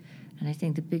 And I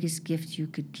think the biggest gift you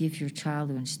could give your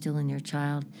child or instill in your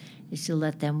child is to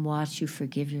let them watch you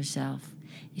forgive yourself.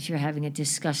 If you're having a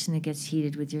discussion that gets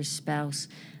heated with your spouse,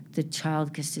 the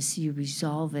child gets to see you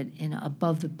resolve it in an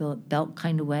above-the-belt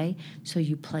kind of way, so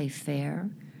you play fair,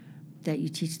 that you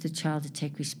teach the child to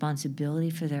take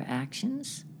responsibility for their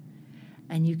actions.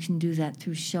 And you can do that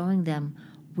through showing them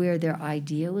where their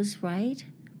idea was right,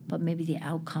 but maybe the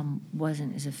outcome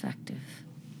wasn't as effective.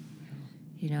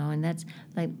 And that's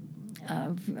like,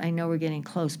 I know we're getting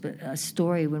close, but a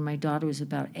story when my daughter was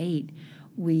about 8,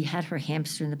 we had her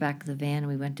hamster in the back of the van, and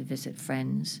we went to visit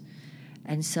friends.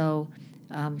 And so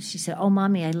she said, "Oh,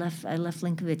 Mommy, I left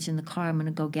Linkovich in the car. I'm going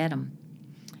to go get him."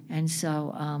 And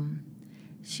so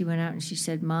she went out and she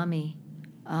said, "Mommy,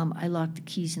 I locked the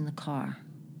keys in the car."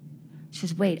 She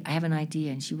goes, "Wait, I have an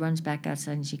idea." And she runs back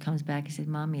outside and she comes back and said,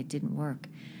 "Mommy, it didn't work."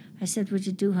 I said, "What'd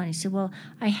you do, honey?" She said, "Well,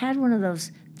 I had one of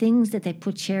those things that they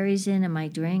put cherries in my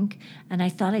drink, and I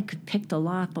thought I could pick the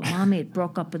lock, but Mommy, it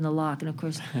broke up in the lock." And of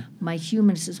course, my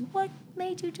human says, "What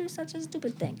made you do such a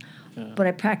stupid thing?" Yeah. But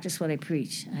I practice what I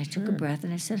preach. And I took a breath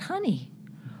and I said, "Honey,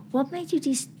 what made you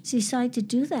decide to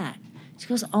do that?" She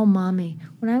goes, "Oh, Mommy,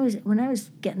 when I was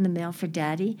getting the mail for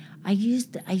Daddy, I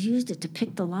used it to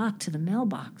pick the lock to the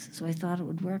mailbox, so I thought it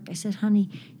would work." I said, "Honey,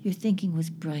 your thinking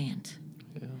was brilliant."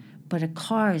 Yeah. But a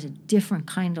car is a different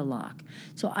kind of lock.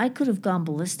 So I could have gone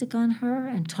ballistic on her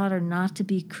and taught her not to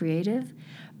be creative,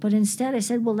 but instead I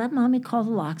said, "Well, let Mommy call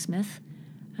the locksmith,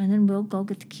 and then we'll go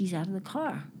get the keys out of the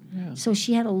car." Yeah. So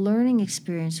she had a learning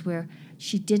experience where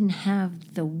she didn't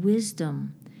have the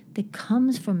wisdom that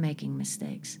comes from making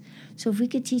mistakes. So if we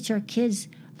could teach our kids,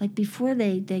 like before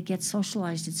they get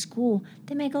socialized at school,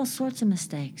 they make all sorts of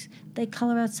mistakes. They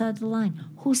color outside the line.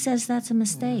 Who says that's a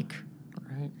mistake?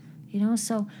 Yeah. Right.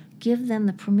 So give them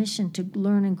the permission to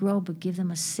learn and grow, but give them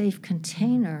a safe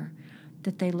container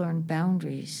that they learn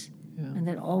boundaries. Yeah. And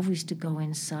that always to go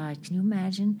inside. Can you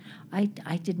imagine? I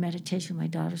did meditation with my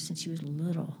daughter since she was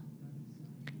little,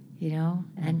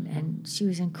 and she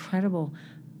was incredible.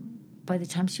 By the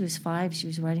time she was 5, she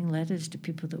was writing letters to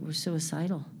people that were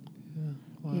suicidal. Yeah.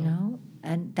 Wow.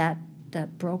 And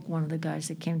that broke one of the guys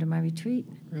that came to my retreat.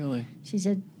 Really? She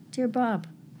said, "Dear Bob,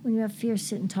 when you have fear,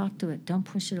 sit and talk to it. Don't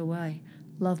push it away.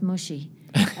 Love, Mushy."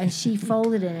 And she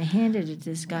folded it and handed it to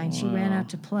this guy, and she ran out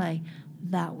to play.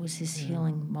 That was his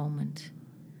healing moment.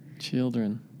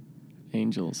 Children,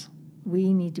 angels.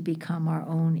 We need to become our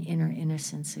own inner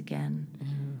innocence again.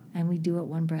 And we do it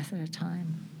one breath at a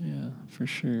time. Yeah, for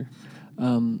sure.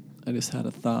 I just had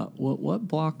a thought. What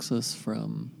blocks us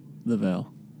from the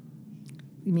veil?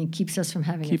 You mean keeps us from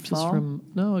having a fall? Keeps us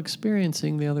from,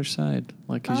 experiencing the other side.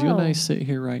 Like, as you and I sit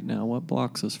here right now, what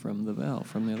blocks us from the veil,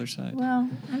 from the other side? Well,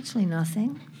 actually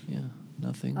nothing. Yeah,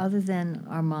 nothing. Other than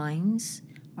our minds,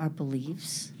 our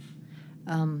beliefs.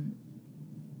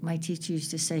 My teacher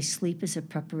used to say, sleep is a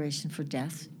preparation for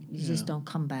death. You just don't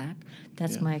come back.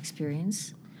 That's my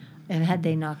experience. And had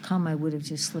they not come, I would have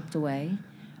just slipped away.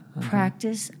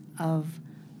 Practice of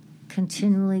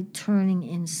continually turning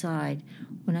inside.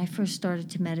 When I first started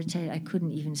to meditate, I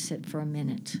couldn't even sit for a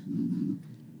minute.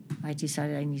 I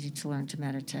decided I needed to learn to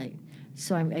meditate.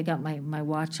 So I got my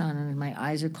watch on, and my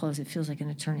eyes are closed. It feels like an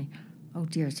eternity. Oh,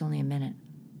 dear, it's only a minute.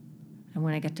 And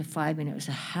when I got to 5 minutes, it was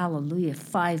a hallelujah,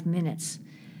 5 minutes.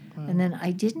 Wow. And then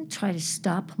I didn't try to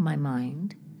stop my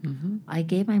mind. Mm-hmm. I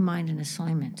gave my mind an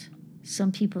assignment.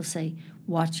 Some people say,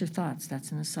 watch your thoughts.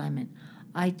 That's an assignment.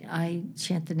 I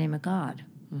chant the name of God,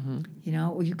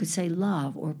 or you could say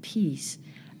love or peace.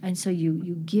 And so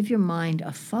you give your mind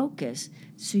a focus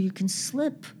so you can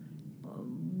slip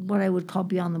what I would call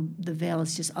beyond the veil.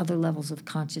 It's just other levels of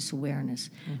conscious awareness.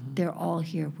 Mm-hmm. They're all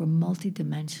here. We're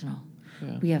multidimensional.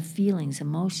 Yeah. We have feelings,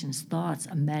 emotions, thoughts,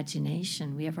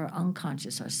 imagination. We have our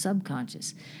unconscious, our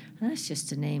subconscious. And that's just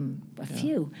to name a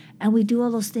few. And we do all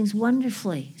those things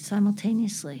wonderfully,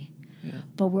 simultaneously. Yeah.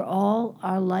 But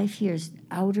our life here is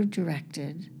outer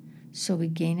directed, so we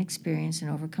gain experience and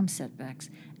overcome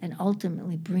setbacks, and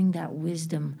ultimately bring that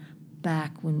wisdom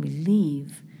back when we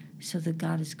leave, so that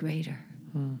God is greater.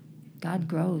 God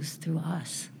grows through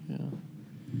us. Yeah,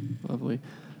 lovely.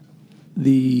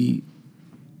 The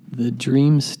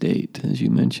dream state, as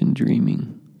you mentioned,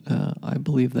 dreaming, I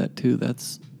believe that too.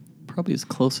 That's probably as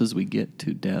close as we get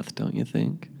to death, don't you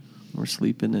think? We're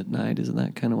sleeping at night. Isn't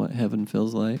that kind of what heaven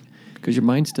feels like? Because your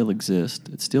mind still exists.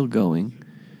 It's still going.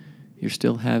 You're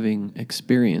still having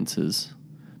experiences,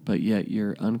 but yet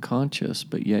you're unconscious,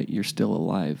 but yet you're still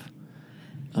alive.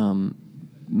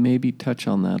 Maybe touch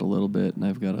on that a little bit, and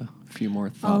I've got a few more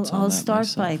thoughts on that. I'll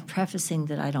start by prefacing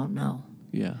that I don't know.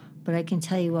 Yeah. But I can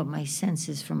tell you what my sense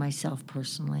is for myself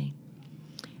personally.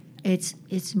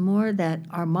 It's more that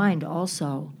our mind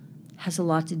also has a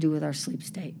lot to do with our sleep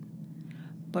state.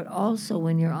 But also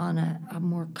when you're on a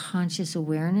more conscious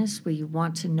awareness where you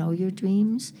want to know your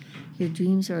dreams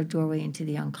are a doorway into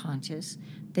the unconscious.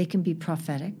 They can be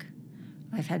prophetic.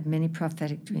 I've had many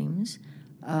prophetic dreams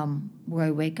where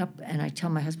I wake up and I tell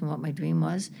my husband what my dream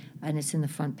was, and it's in the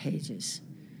front pages.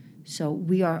 So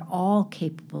we are all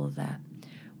capable of that.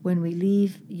 When we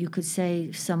leave, you could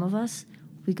say, some of us,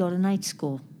 we go to night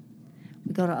school.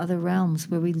 We go to other realms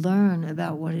where we learn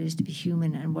about what it is to be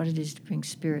human and what it is to bring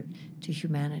spirit to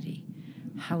humanity,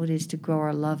 how it is to grow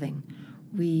our loving.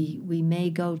 We may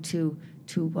go to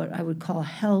what I would call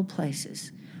hell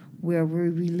places, where we're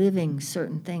reliving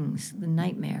certain things, the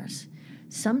nightmares.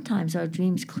 Sometimes our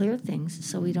dreams clear things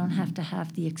so we don't have to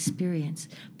have the experience,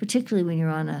 particularly when you're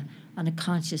on a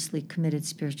consciously committed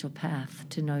spiritual path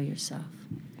to know yourself.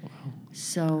 Wow.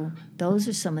 So those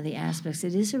are some of the aspects.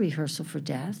 It is a rehearsal for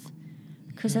death,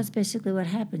 because that's basically what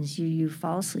happens. You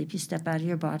fall asleep, you step out of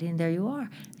your body, and there you are,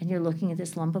 and you're looking at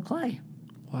this lump of clay.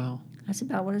 Wow. That's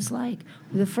about what it's like.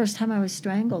 The first time I was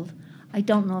strangled, I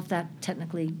don't know if that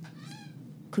technically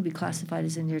could be classified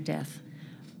as a near death,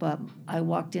 but I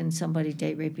walked in somebody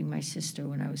date raping my sister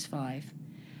when I was 5.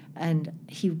 And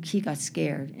he got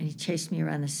scared, and he chased me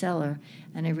around the cellar,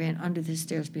 and I ran under the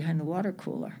stairs behind the water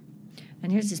cooler.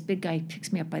 And here's this big guy, he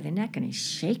picks me up by the neck, and he's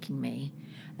shaking me.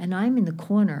 And I'm in the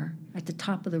corner at the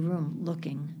top of the room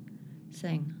looking,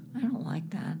 saying, I don't like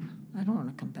that. I don't want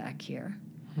to come back here.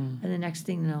 And the next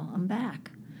thing you know, I'm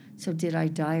back. So did I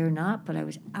die or not? But I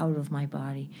was out of my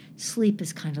body. Sleep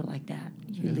is kind of like that.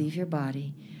 You leave your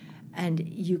body, and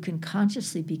you can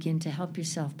consciously begin to help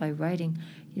yourself by writing,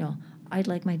 I'd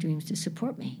like my dreams to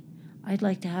support me. I'd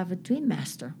like to have a dream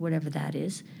master, whatever that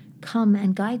is, come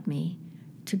and guide me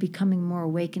to becoming more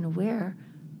awake and aware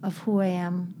of who I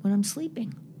am when I'm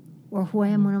sleeping, or who I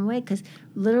am when I'm awake. Because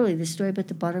literally the story about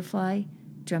the butterfly,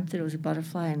 dreamt that it was a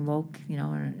butterfly and woke,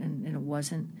 and it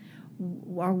wasn't.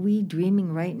 Are we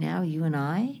dreaming right now, you and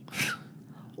I?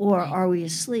 Or are we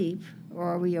asleep? Or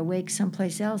are we awake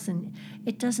someplace else? And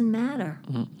it doesn't matter.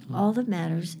 Mm-hmm. All that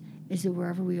matters is that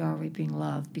wherever we are, we're being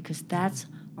loved, because that's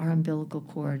our umbilical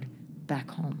cord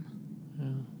back home. Yeah.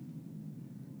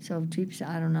 So dreams,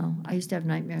 I don't know. I used to have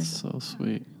nightmares. So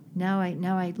sweet. Now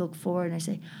I look forward and I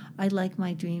say, I'd like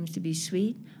my dreams to be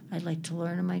sweet. I'd like to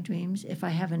learn in my dreams. If I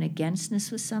have an againstness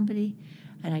with somebody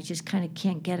and I just kind of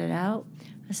can't get it out,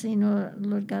 I say,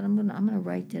 Lord God, I'm gonna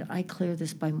write that I clear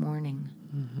this by morning.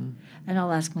 Mm-hmm. And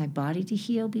I'll ask my body to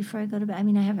heal before I go to bed. I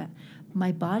mean,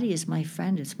 my body is my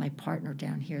friend. It's my partner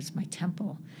down here. It's my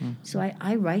temple. Mm-hmm. So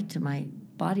I write to my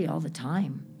body all the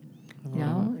time.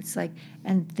 It's like,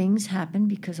 and things happen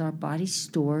because our body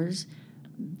stores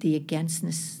the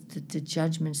againstness, the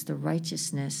judgments, the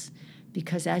righteousness,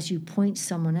 because as you point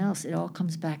someone else, it all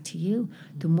comes back to you.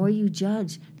 The more you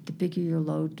judge, the bigger your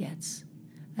load gets.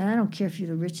 And I don't care if you're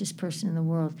the richest person in the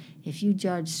world. If you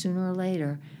judge, sooner or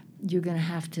later, you're going to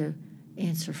have to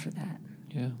answer for that.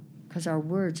 Yeah. Because our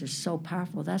words are so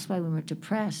powerful. That's why when we're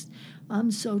depressed,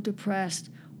 I'm so depressed.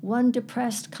 One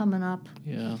depressed coming up.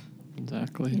 Yeah,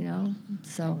 exactly.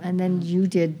 So, and then you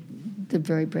did the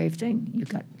very brave thing. You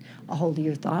got a hold of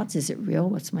your thoughts. Is it real?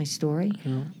 What's my story?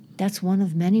 Yeah. That's one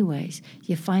of many ways.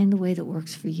 You find the way that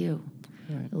works for you.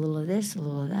 Right. A little of this, a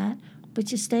little of that.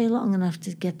 But you stay long enough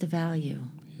to get the value.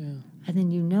 Yeah. And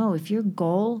then if your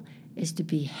goal is to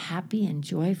be happy and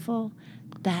joyful,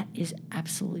 that is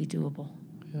absolutely doable.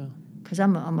 Yeah. Because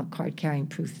I'm a card-carrying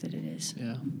proof that it is.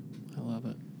 Yeah, I love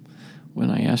it. When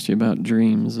I asked you about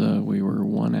dreams, we were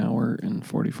 1 hour and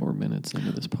 44 minutes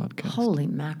into this podcast. Holy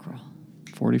mackerel.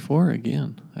 44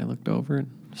 again. I looked over and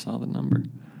saw the number.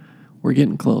 We're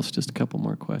getting close. Just a couple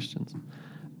more questions.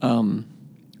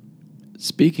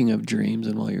 Speaking of dreams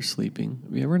and while you're sleeping,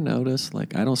 have you ever noticed, I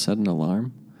don't set an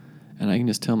alarm, and I can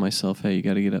just tell myself, hey, you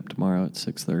got to get up tomorrow at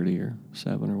 6:30 or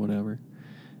 7 or whatever,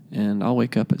 and I'll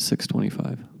wake up at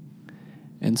 6:25.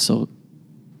 And so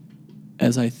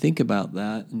as I think about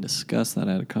that and discuss that,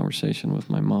 I had a conversation with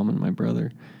my mom and my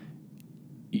brother.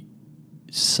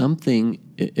 Something,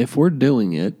 if we're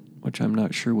doing it, which I'm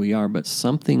not sure we are, but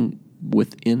something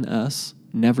within us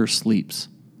never sleeps.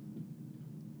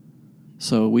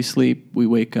 So we sleep, we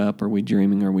wake up, are we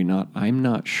dreaming, are we not? I'm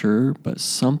not sure, but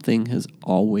something is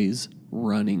always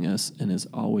running us and is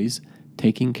always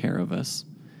taking care of us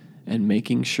and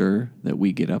making sure that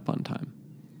we get up on time.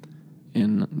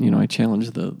 And, I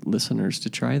challenge the listeners to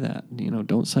try that.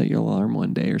 Don't set your alarm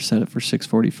one day or set it for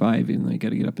 6:45, even though you got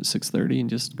to get up at 6:30, and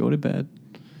just go to bed.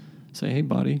 Say, hey,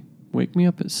 body, wake me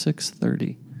up at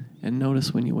 6:30 and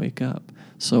notice when you wake up.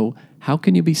 So how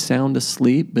can you be sound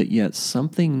asleep, but yet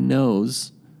something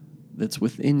knows that's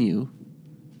within you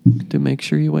to make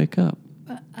sure you wake up?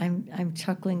 I'm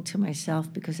chuckling to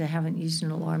myself because I haven't used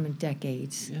an alarm in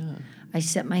decades. Yeah. I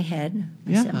set my head.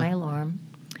 I set my alarm.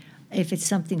 If it's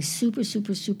something super,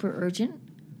 super, super urgent,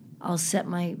 I'll set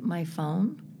my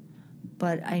phone,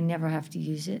 but I never have to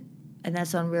use it. And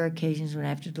that's on rare occasions when I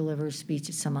have to deliver a speech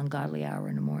at some ungodly hour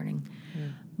in the morning.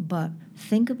 Yeah. But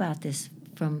think about this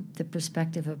from the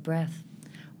perspective of breath.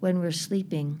 When we're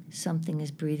sleeping, something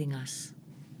is breathing us.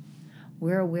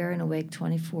 We're aware and awake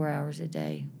 24 hours a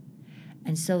day.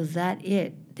 And so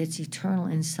that's eternal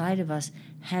inside of us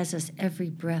has us every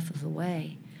breath of the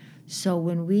way. So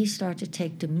when we start to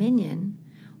take dominion,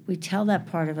 we tell that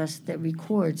part of us that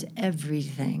records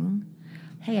everything,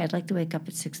 hey, I'd like to wake up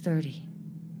at 6:30.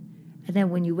 And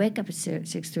then when you wake up at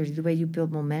 6:30, the way you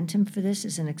build momentum for this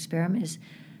as an experiment is,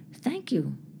 thank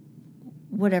you,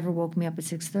 whatever woke me up at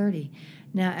 6:30.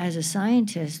 Now, as a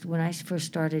scientist, when I first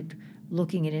started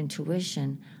looking at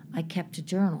intuition, I kept a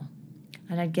journal.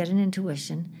 And I'd get an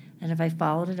intuition, and if I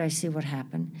followed it, I'd see what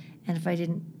happened. And if I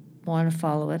didn't want to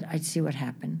follow it, I'd see what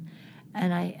happened.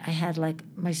 And I had like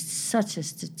such a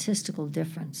statistical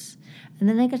difference. And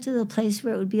then I got to the place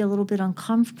where it would be a little bit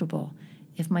uncomfortable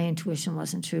if my intuition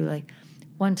wasn't true. Like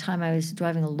one time I was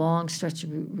driving a long stretch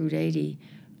of Route 80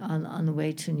 on the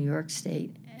way to New York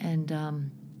State, and I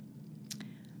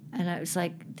was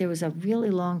like, there was a really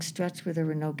long stretch where there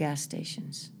were no gas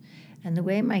stations. And the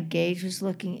way my gauge was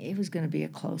looking, it was going to be a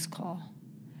close call,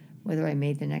 whether I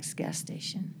made the next gas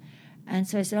station. And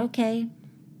so I said, okay,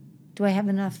 do I have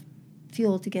enough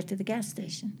fuel to get to the gas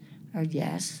station? I heard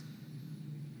yes.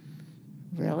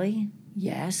 Really?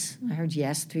 Yes. I heard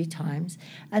yes 3 times.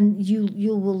 And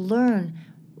you will learn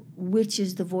which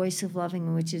is the voice of loving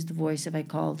and which is the voice of, I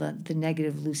call the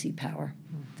negative Lucy power,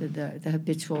 the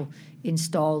habitual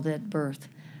installed at birth.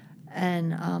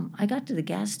 And I got to the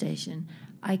gas station.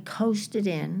 I coasted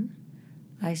in.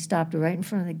 I stopped right in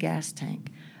front of the gas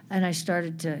tank, and I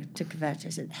started to kvetch. I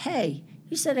said, hey,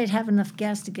 you said I'd have enough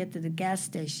gas to get to the gas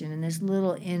station. And this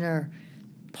little inner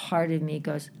part of me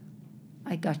goes,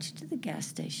 I got you to the gas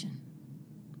station.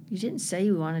 You didn't say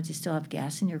you wanted to still have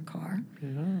gas in your car.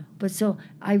 Yeah. But so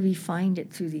I refined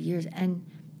it through the years. And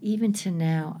even to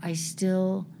now, I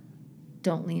still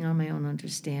don't lean on my own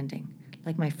understanding.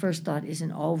 Like my first thought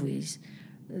isn't always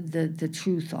the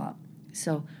true thought.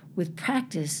 So with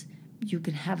practice, you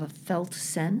can have a felt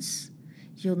sense.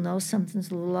 You'll know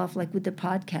something's a little off, like with the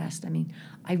podcast. I mean,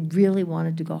 I really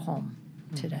wanted to go home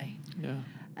today. Yeah.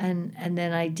 And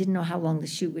then I didn't know how long the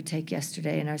shoot would take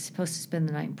yesterday, and I was supposed to spend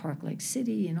the night in Park Lake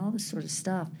City and all this sort of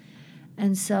stuff.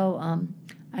 And so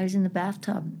I was in the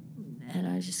bathtub, and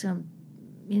I was just going,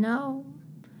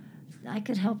 I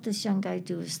could help this young guy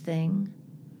do his thing.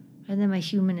 And then my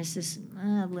humanist says,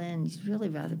 Lynn, you'd really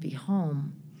rather be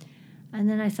home. And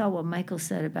then I thought what Michael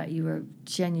said about you were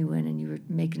genuine and you were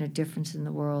making a difference in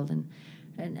the world. And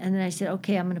then I said,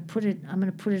 okay, I'm going to put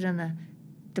it on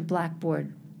the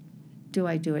blackboard. Do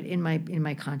I do it in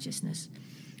my consciousness?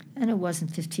 And it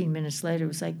wasn't 15 minutes later. It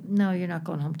was like, no, you're not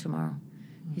going home tomorrow.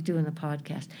 You're doing the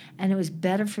podcast. And it was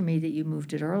better for me that you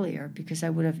moved it earlier because I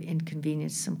would have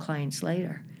inconvenienced some clients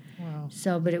later. Wow.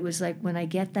 So, but it was like when I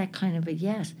get that kind of a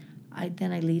yes,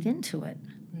 then I lead into it.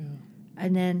 Yeah.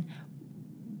 And then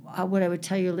what I would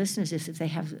tell your listeners is if they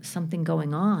have something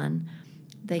going on,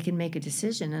 they can make a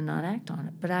decision and not act on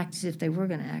it, but act as if they were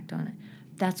going to act on it.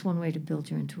 That's one way to build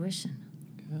your intuition.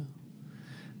 Yeah.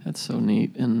 That's so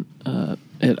neat. And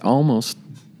it almost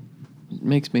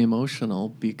makes me emotional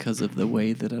because of the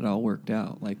way that it all worked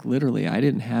out. Like literally, I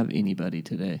didn't have anybody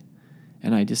today.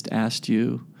 And I just asked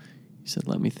you, you said,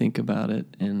 let me think about it.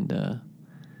 And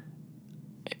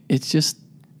it's just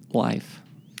life.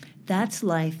 That's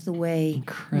life the way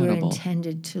Incredible. we're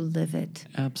intended to live it.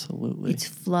 Absolutely. It's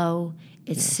flow.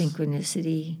 It's Yes.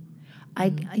 synchronicity.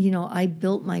 I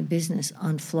built my business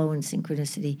on flow and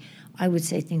synchronicity. I would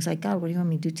say things like, God, what do you want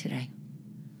me to do today?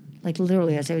 Like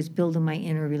literally as I was building my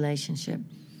inner relationship.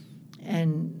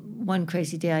 And one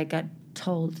crazy day I got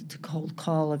told to cold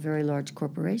call a very large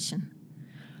corporation.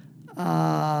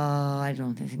 I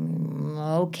don't think,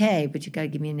 okay, but you got to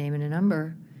give me a name and a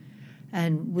number.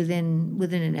 And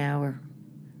within an hour,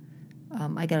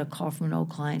 I got a call from an old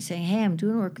client saying, hey, I'm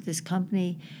doing work with this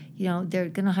company. They're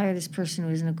going to hire this person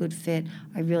who isn't a good fit.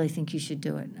 I really think you should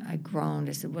do it. I groaned.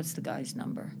 I said, what's the guy's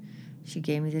number? She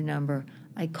gave me the number.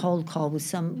 I cold called with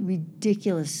some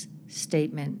ridiculous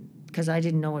statement because I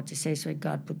didn't know what to say, so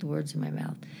God put the words in my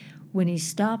mouth. When he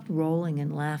stopped rolling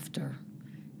in laughter,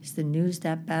 is the news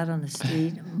that bad on the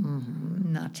street?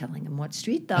 Not telling him what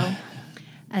street, though.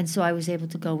 And so I was able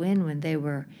to go in when they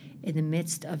were in the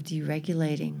midst of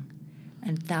deregulating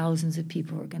and thousands of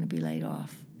people were going to be laid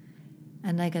off.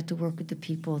 And I got to work with the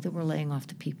people that were laying off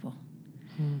the people.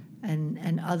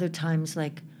 And other times,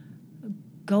 like,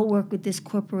 go work with this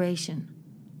corporation.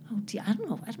 Oh, gee, I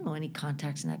don't know any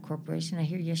contacts in that corporation. I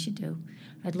hear, yes, you do.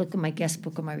 I'd look at my guest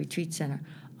book on my retreat center.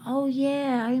 Oh,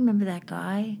 yeah, I remember that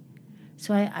guy.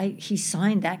 So he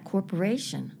signed that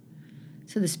corporation.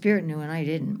 So the spirit knew and I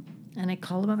didn't. And I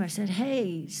called him up. I said,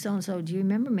 hey, so-and-so, do you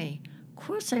remember me? Of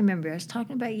course I remember. I was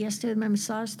talking about it yesterday with my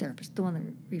massage therapist, the one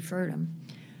that referred him.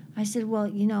 I said, well,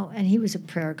 and he was a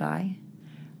prayer guy.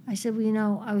 I said,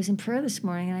 well, I was in prayer this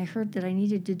morning, and I heard that I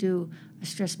needed to do a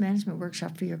stress management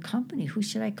workshop for your company. Who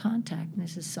should I contact? And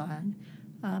this is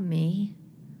me.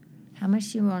 How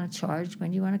much do you want to charge?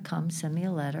 When do you want to come? Send me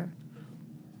a letter.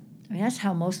 I mean, that's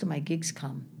how most of my gigs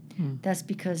come. That's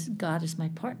because God is my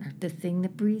partner, the thing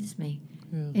that breathes me.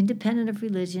 Yeah. Independent of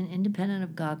religion, independent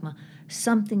of dogma,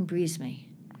 something breathes me.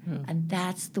 Yeah. And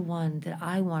that's the one that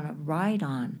I want to ride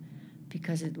on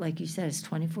because, like you said, it's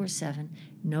 24/7,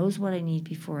 knows what I need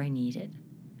before I need it.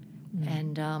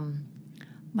 And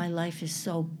my life is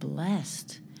so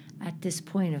blessed at this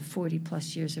point of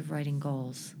 40-plus years of writing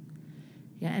goals.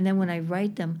 Yeah, and then when I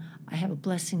write them, I have a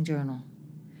blessing journal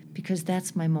because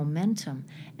that's my momentum.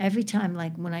 Every time,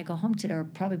 like when I go home today, or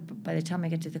probably by the time I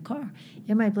get to the car,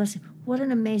 in my blessing, what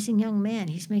an amazing young man.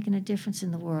 He's making a difference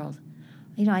in the world.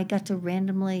 I got to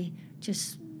randomly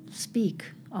just speak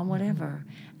on whatever.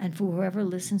 And for whoever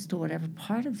listens to whatever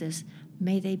part of this,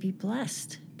 may they be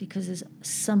blessed because there's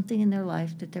something in their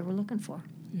life that they were looking for.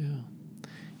 Yeah.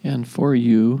 And for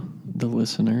you, the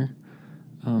listener,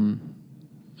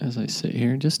 as I sit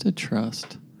here, just to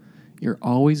trust. You're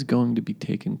always going to be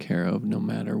taken care of no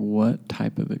matter what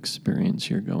type of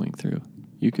experience you're going through.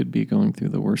 You could be going through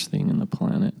the worst thing in the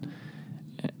planet,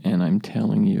 and I'm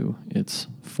telling you, it's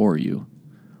for you.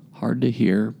 Hard to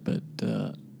hear, but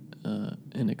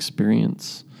an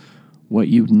experience what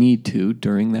you need to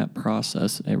during that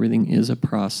process. Everything is a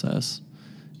process,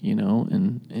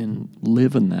 and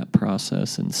live in that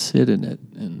process and sit in it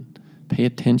and pay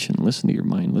attention, listen to your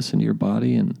mind, listen to your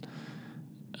body, and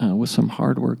with some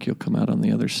hard work, you'll come out on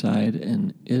the other side,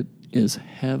 and it is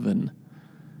heaven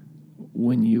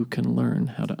when you can learn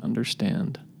how to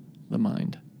understand the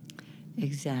mind.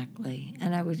 Exactly.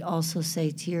 And I would also say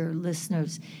to your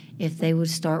listeners, if they would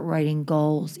start writing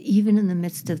goals, even in the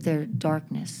midst of their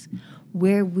darkness,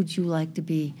 where would you like to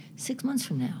be 6 months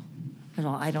from now?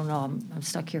 I don't know. I'm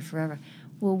stuck here forever.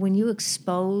 Well, when you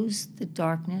expose the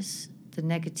darkness, the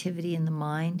negativity in the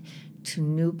mind to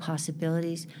new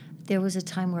possibilities, there was a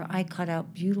time where I cut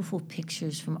out beautiful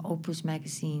pictures from Oprah's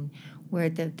magazine where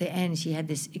at the end she had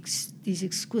these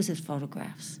exquisite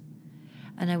photographs.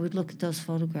 And I would look at those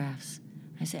photographs.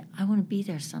 I say, I want to be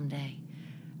there someday.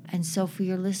 And so for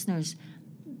your listeners,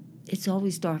 it's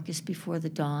always darkest before the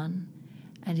dawn.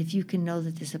 And if you can know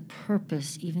that there's a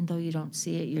purpose, even though you don't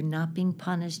see it, you're not being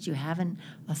punished, you haven't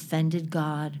offended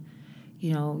God,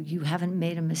 you haven't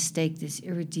made a mistake that's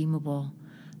irredeemable.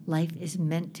 Life is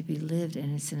meant to be lived,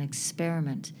 and it's an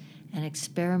experiment. And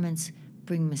experiments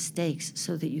bring mistakes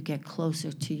so that you get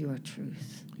closer to your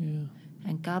truth. Yeah.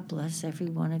 And God bless every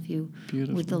one of you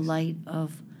with the light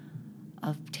of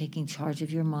taking charge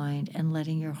of your mind and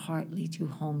letting your heart lead you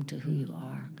home to who you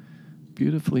are.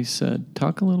 Beautifully said.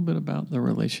 Talk a little bit about the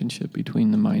relationship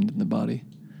between the mind and the body.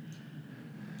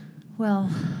 Well,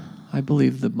 I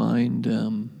believe the mind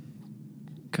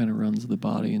kind of runs the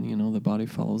body, and the body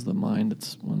follows the mind.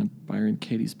 It's one of Byron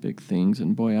Katie's big things,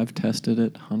 and boy, I've tested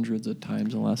it hundreds of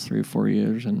times in the last 3 or 4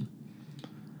 years, and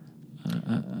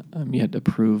I'm yet to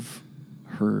prove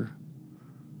her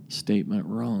statement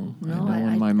wrong. No,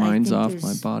 when my mind's off,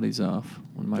 my body's off.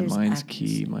 When my mind's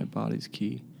key, my body's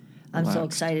key. I'm so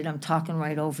excited. I'm talking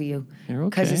right over you. You're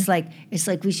okay. Because it's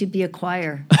like we should be a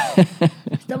choir.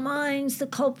 The mind's the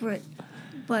culprit.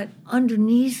 But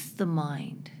underneath the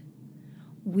mind,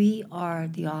 we are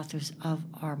the authors of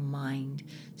our mind.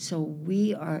 So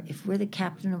if we're the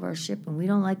captain of our ship and we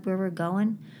don't like where we're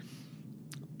going,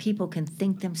 people can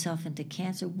think themselves into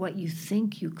cancer. What you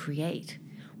think, you create.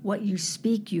 What you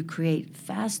speak, you create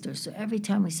faster. So every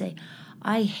time we say,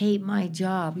 I hate my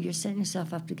job, you're setting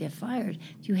yourself up to get fired.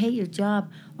 If you hate your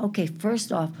job, okay,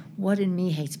 first off, what in me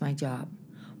hates my job?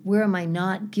 Where am I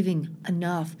not giving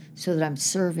enough so that I'm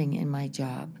serving in my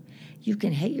job? You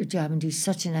can hate your job and do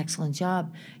such an excellent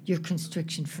job, you're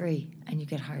constriction-free, and you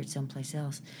get hired someplace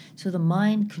else. So the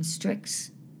mind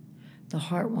constricts. The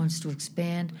heart wants to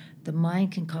expand. The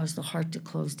mind can cause the heart to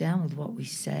close down with what we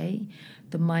say.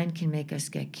 The mind can make us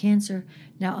get cancer.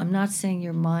 Now, I'm not saying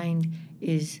your mind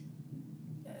is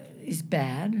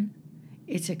bad.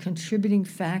 It's a contributing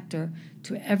factor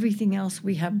to everything else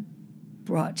we have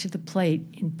brought to the plate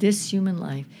in this human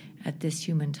life at this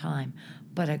human time.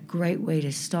 But a great way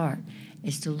to start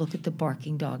is to look at the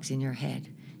barking dogs in your head.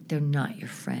 They're not your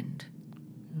friend.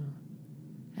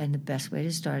 Yeah. And the best way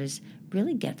to start is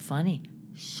really get funny.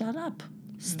 Shut up.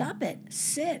 Stop it.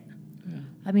 Sit. Yeah.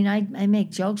 I mean, I make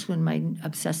jokes when my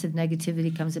obsessive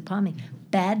negativity comes upon me.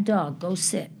 Bad dog, go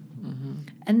sit. Mm-hmm.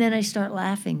 And then I start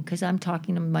laughing because I'm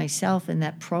talking to myself in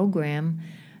that program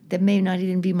that may not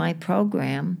even be my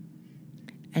program.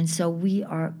 And so we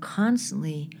are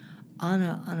constantly on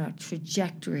a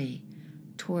trajectory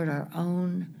toward our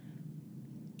own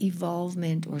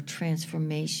evolvement or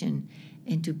transformation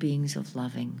into beings of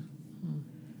loving.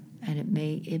 And it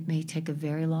may take a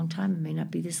very long time. It may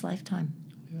not be this lifetime.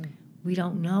 Yeah. We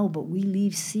don't know, but we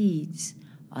leave seeds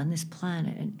on this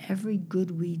planet, and every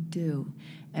good we do,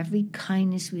 every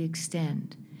kindness we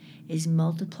extend is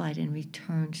multiplied and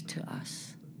returned to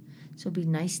us. So be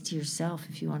nice to yourself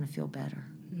if you want to feel better.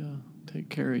 Yeah. Take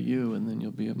care of you, and then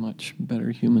you'll be a much better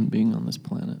human being on this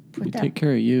planet. If you that- take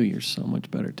care of you, you're so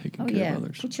much better taking care yeah. of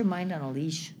others. Put your mind on a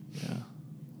leash. Yeah.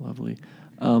 Lovely.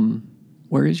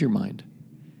 Where is your mind?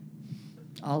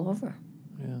 All over.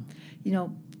 Yeah. You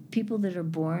know, people that are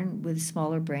born with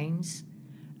smaller brains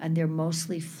and they're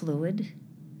mostly fluid,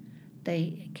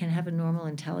 they can have a normal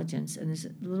intelligence, and there's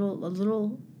a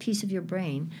little piece of your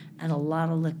brain and a lot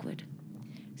of liquid.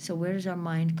 So where does our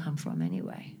mind come from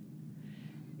anyway?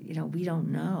 You know, we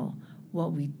don't know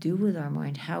what we do with our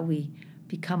mind, how we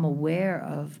become aware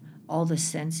of all the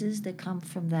senses that come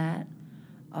from that,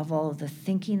 of all of the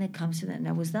thinking that comes from that.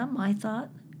 Now, was that my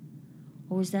thought?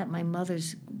 Or was that my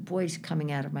mother's voice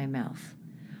coming out of my mouth?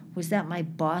 Was that my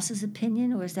boss's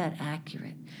opinion, or is that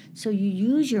accurate? So you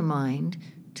use your mind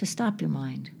to stop your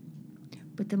mind.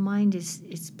 But the mind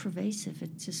it's pervasive.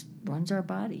 It just runs our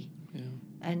body. Yeah.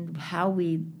 And how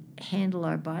we handle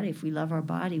our body, if we love our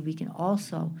body, we can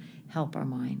also help our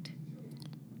mind.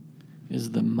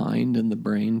 Is the mind and the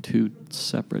brain two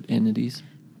separate entities?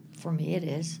 For me, it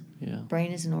is. Yeah.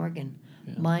 Brain is an organ.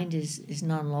 Yeah. Mind is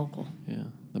non-local. Yeah.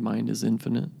 The mind is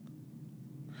infinite.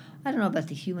 I don't know about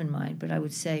the human mind, but I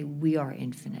would say we are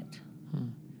infinite.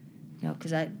 You know,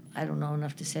 because I don't know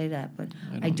enough to say that, but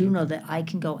I do know that I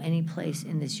can go any place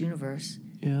in this universe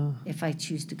if I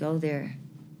choose to go there,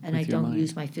 and I don't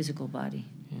use my physical body.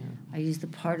 Yeah. I use the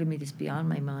part of me that's beyond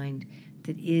my mind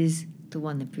that is the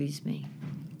one that breathes me.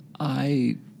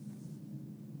 I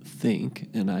think,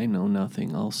 and I know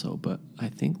nothing also, but I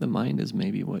think the mind is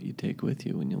maybe what you take with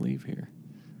you when you leave here.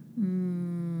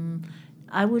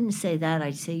 I wouldn't say that.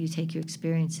 I'd say you take your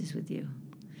experiences with you.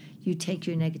 You take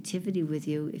your negativity with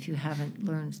you if you haven't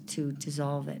learned to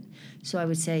dissolve it. So I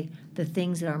would say the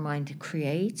things that our mind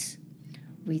creates,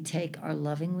 we take our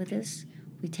loving with us,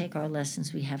 we take our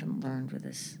lessons we haven't learned with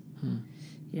us.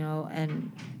 You know,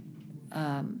 and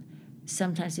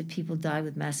sometimes if people die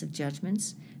with massive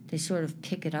judgments, they sort of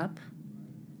pick it up,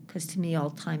 because to me all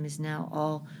time is now.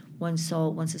 All one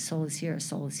soul, once a soul is here, a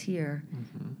soul is here.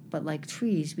 But like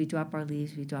trees, we drop our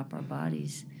leaves, we drop our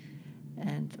bodies.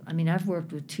 And I mean, I've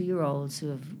worked with 2-year-olds who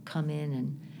have come in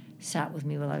and sat with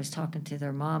me while I was talking to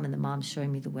their mom, and the mom's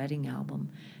showing me the wedding album,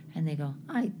 and they go,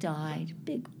 "I died,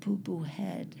 big poo-poo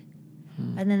head."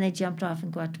 And then they jumped off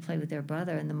and go out to play with their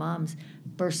brother, and the mom's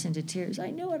burst into tears. I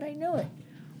knew it.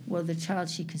 Well, the child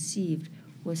she conceived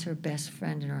was her best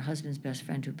friend and her husband's best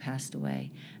friend who passed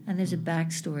away. And there's a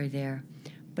backstory there.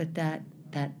 But that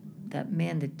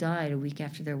man that died a week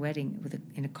after their wedding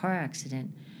in a car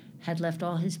accident had left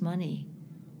all his money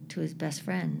to his best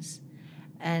friends.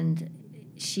 And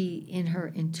she, in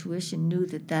her intuition, knew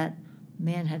that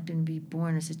man had been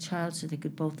reborn as a child so they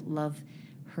could both love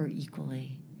her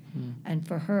equally. And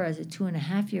for her, as a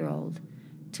 2.5-year-old,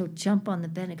 to jump on the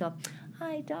bed and go,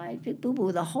 "I died, big boo-boo,"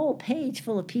 with a whole page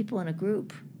full of people in a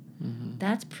group,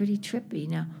 that's pretty trippy.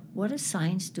 Now, what does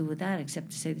science do with that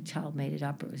except to say the child made it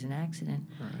up or it was an accident?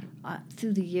 Right.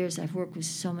 Through the years, I've worked with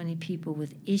so many people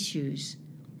with issues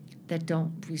that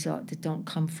don't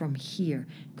come from here.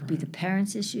 It could be the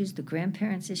parents' issues, the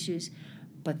grandparents' issues,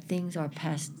 but things are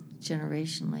passed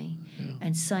generationally. Yeah.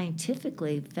 And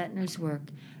scientifically, Fettner's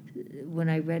work, when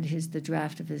I read the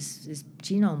draft of his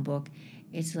genome book,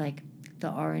 it's like the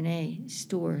RNA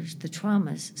stores the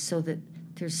traumas so that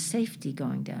there's safety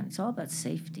going down. It's all about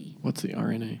safety. What's the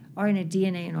RNA? RNA,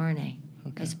 DNA, and RNA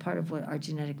Okay. as part of what our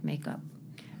genetic makeup.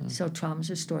 So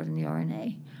traumas are stored in the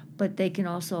RNA. But they can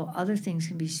also, other things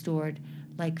can be stored,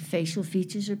 like facial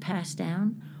features are passed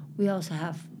down. We also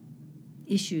have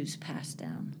issues passed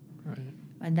down. Right.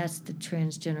 And that's the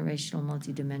transgenerational,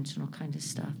 multidimensional kind of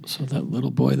stuff. So that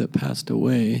little boy that passed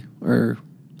away, or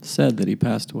said that he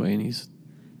passed away, and he's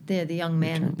The young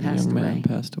man who the passed young away. man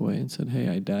passed away and said, "Hey,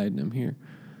 I died and I'm here."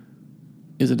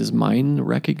 Is it his mind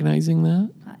recognizing that?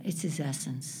 It's his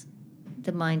essence.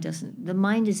 The mind doesn't. The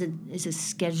mind is a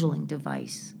scheduling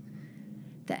device.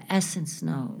 The essence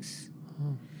knows.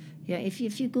 Yeah, if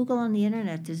you Google on the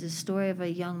internet, there's a story of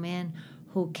a young man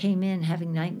who came in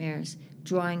having nightmares,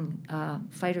 drawing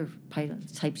fighter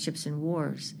pilot type ships in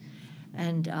wars,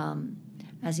 and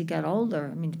as he got older,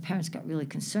 I mean, the parents got really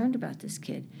concerned about this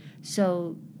kid,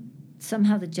 so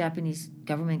somehow the Japanese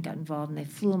government got involved and they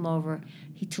flew him over.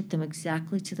 He took them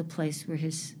exactly to the place where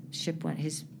his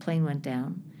plane went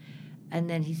down. And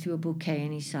then he threw a bouquet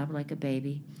and he sobbed like a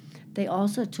baby. They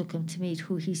also took him to meet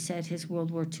who he said his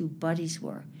World War II buddies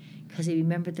were, because he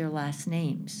remembered their last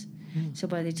names. So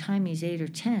by the time he's 8 or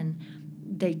 10,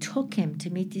 they took him to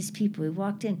meet these people. He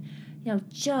walked in,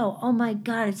 Joe, oh my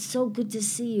God, it's so good to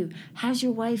see you. How's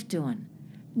your wife doing?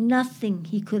 Nothing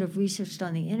he could have researched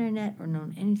on the internet or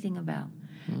known anything about.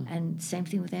 And same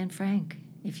thing with Anne Frank.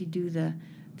 If you do the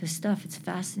stuff, it's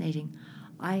fascinating.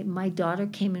 My daughter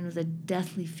came in with a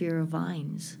deathly fear of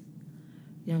vines.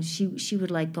 She would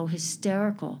like go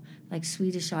hysterical, like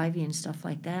Swedish ivy and stuff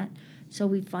like that. So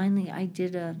I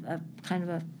did a kind of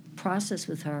a process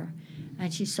with her,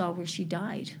 and she saw where she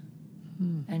died.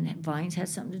 And vines had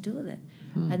something to do with it.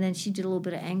 And then she did a little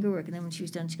bit of anger work, and then when she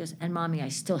was done, she goes, and Mommy, I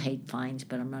still hate vines,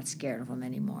 but I'm not scared of them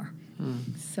anymore.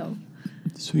 So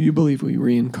you believe we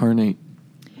reincarnate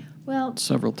well,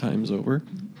 several times over?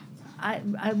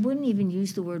 I wouldn't even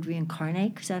use the word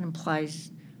reincarnate, because that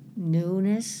implies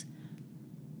newness.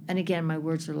 And again, my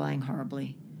words are lying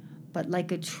horribly. But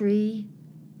like a tree,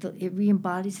 it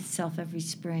re-embodies itself every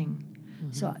spring.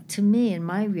 So to me, in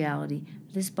my reality,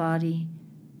 this body,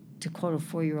 to quote a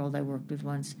 4-year-old I worked with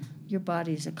once, your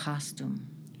body is a costume.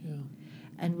 Yeah.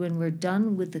 And when we're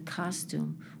done with the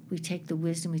costume, we take the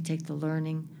wisdom, we take the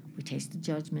learning, we taste the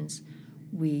judgments,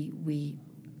 we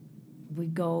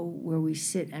go where we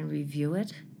sit and review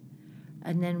it,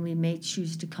 and then we may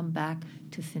choose to come back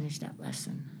to finish that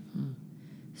lesson.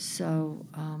 So,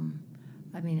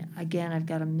 again, I've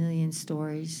got a million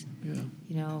stories. Yeah.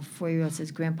 4-year-old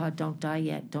says, Grandpa, don't die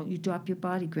yet. Don't you drop your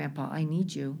body, Grandpa. I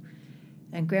need you.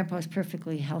 And Grandpa was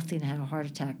perfectly healthy and had a heart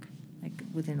attack, like,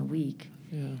 within a week.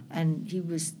 Yeah. And he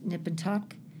was nip and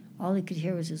tuck. All he could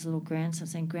hear was his little grandson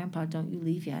saying, Grandpa, don't you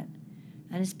leave yet.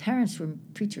 And his parents were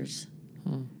preachers,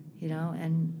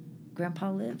 and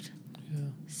Grandpa lived.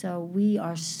 Yeah. So we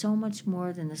are so much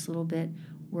more than this little bit.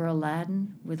 We're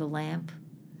Aladdin, we're the lamp,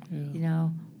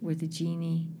 we're the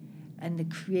genie, and the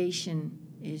creation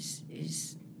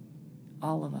is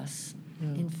all of us,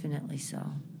 infinitely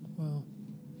so. Well,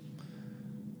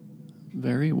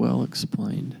 very well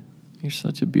explained. You're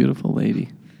such a beautiful lady.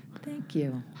 Thank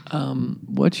you.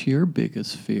 What's your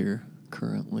biggest fear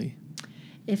currently?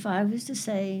 If I was to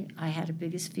say I had a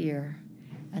biggest fear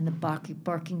and the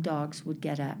barking dogs would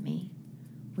get at me,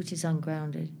 which is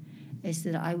ungrounded, is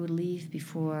that I would leave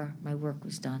before my work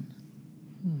was done.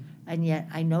 And yet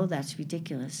I know that's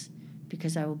ridiculous,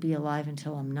 because I will be alive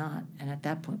until I'm not, and at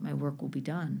that point my work will be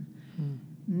done.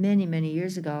 Many, many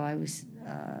years ago, I was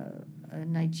a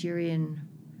Nigerian,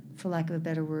 for lack of a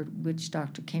better word, witch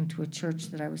doctor came to a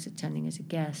church that I was attending as a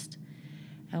guest.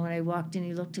 And when I walked in,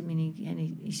 he looked at me and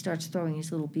he starts throwing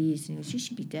his little beads, and he goes, you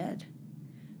should be dead.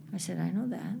 I said, I know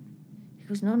that. He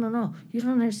goes, no, you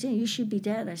don't understand. You should be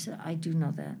dead. I said, I do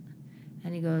know that.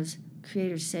 And he goes,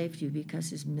 Creator saved you because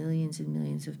there's millions and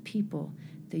millions of people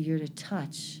that you're to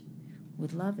touch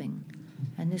with loving.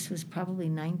 And this was probably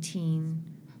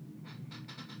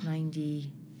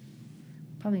 1990.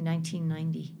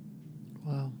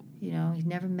 Wow. He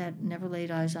never laid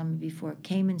eyes on me before.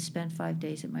 Came and spent 5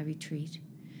 days at my retreat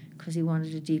because he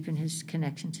wanted to deepen his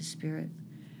connection to spirit.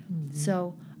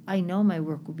 So I know my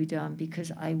work will be done,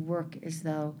 because I work as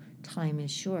though time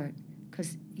is short,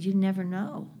 because you never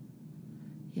know.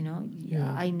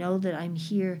 I know that I'm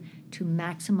here to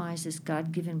maximize this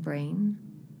God-given brain,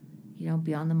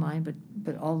 beyond the mind,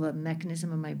 but all the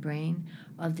mechanism of my brain,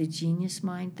 of the genius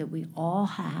mind that we all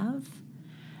have.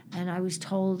 And I was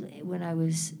told when I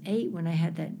was 8, when I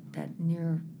had that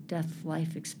near-death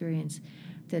life experience,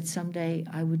 that someday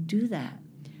I would do that.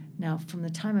 Now, from the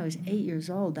time I was 8 years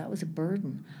old, that was a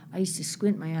burden. I used to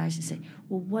squint my eyes and say,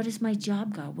 well, what is my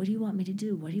job, God? What do you want me to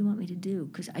do? What do you want me to do?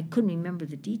 Because I couldn't remember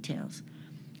the details.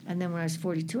 And then when I was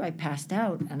 42, I passed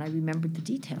out, and I remembered the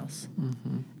details.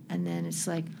 And then it's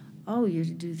like, oh, you're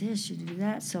to do this, you're to do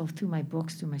that. So through my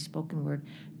books, through my spoken word,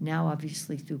 now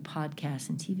obviously through podcasts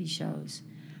and TV shows,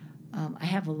 I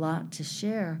have a lot to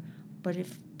share. But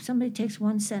if somebody takes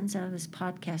one sentence out of this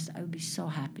podcast, I would be so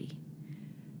happy.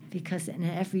 Because in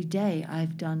every day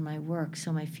I've done my work,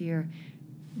 so my fear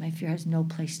has no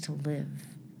place to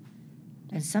live.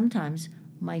 And sometimes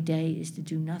my day is to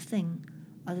do nothing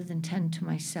other than tend to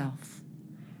myself.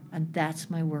 And that's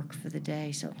my work for the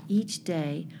day. So each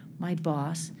day, my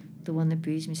boss, the one that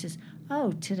breathes me, says,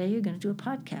 oh, today you're going to do a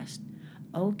podcast.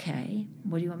 Okay.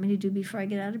 What do you want me to do before I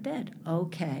get out of bed?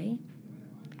 Okay.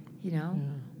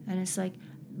 And it's like,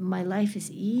 my life is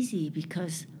easy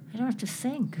because I don't have to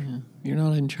think. Yeah. You're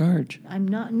not in charge. I'm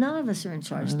not. None of us are in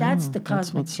charge. I That's know. the cosmic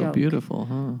That's what's joke. so beautiful,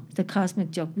 huh? The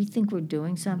cosmic joke. We think we're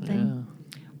doing something.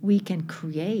 Yeah. We can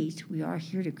create. We are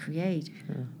here to create.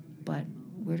 Sure. But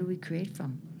where do we create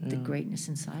from? The Yeah. greatness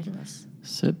inside of us.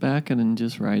 Sit back and then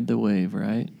just ride the wave,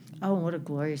 right? Oh, what a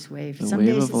glorious wave. The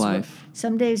wave of life.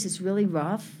 Some days it's really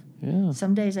rough. Yeah.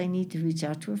 Some days I need to reach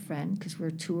out to a friend because where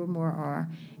two or more are,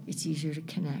 it's easier to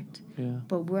connect. Yeah.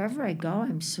 But wherever I go,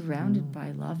 I'm surrounded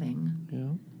by loving.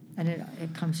 Yeah. And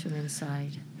it comes from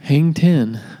inside. Hang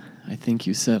 10, I think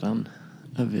you said on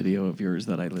a video of yours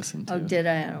that I listened to. Oh, did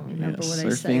I? I don't remember what I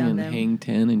said surfing on and them. hang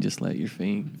 10 and just let your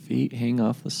feet hang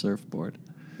off the surfboard.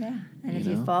 Yeah, and if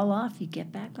you fall off, you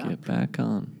get back up. Get back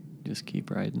on. Just keep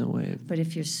riding the wave. But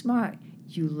if you're smart,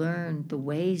 you learn the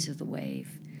ways of the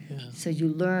wave. Yeah. So you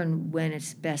learn when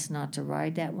it's best not to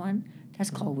ride that one. That's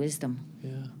called wisdom.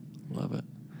 Yeah, love it.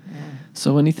 Yeah.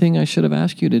 So anything I should have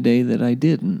asked you today that I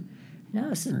didn't? No,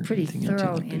 this is a Or pretty anything else you'd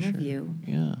thorough like to share? interview.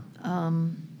 Yeah.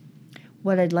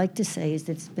 What I'd like to say is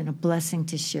that it's been a blessing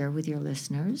to share with your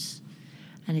listeners.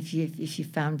 And if you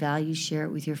found value, share it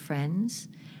with your friends.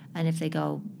 And if they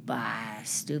go, bah,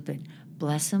 stupid,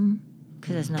 bless them,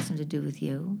 because it has nothing to do with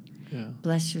you. Yeah.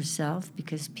 Bless yourself,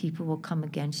 because people will come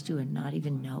against you and not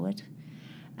even know it.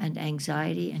 And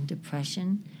anxiety and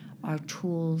depression are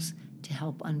tools to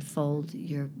help unfold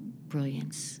your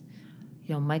brilliance.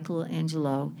 You know,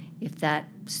 Michelangelo, if that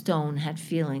stone had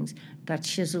feelings, got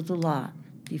chiseled a lot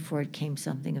before it came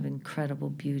something of incredible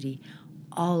beauty.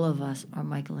 All of us are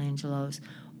Michelangelos,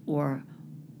 or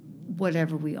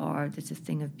whatever we are that's a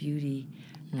thing of beauty.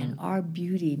 Yeah. And our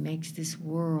beauty makes this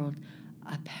world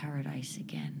a paradise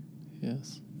again.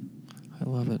 Yes. I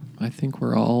love it. I think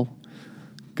we're all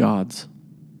gods.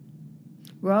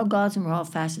 We're all gods, and we're all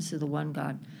facets of the one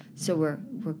God. So we're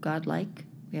godlike.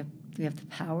 We have the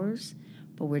powers,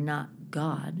 but we're not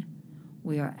God.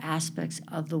 We are aspects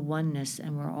of the oneness,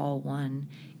 and we're all one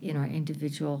in our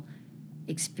individual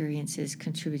experiences,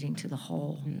 contributing to the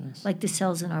whole. Yes. Like the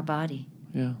cells in our body.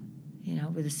 Yeah. You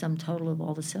know, we're the sum total of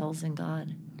all the cells in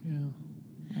God. Yeah.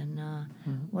 And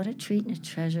what a treat and a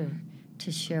treasure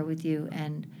to share with you,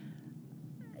 and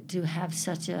to have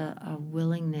such a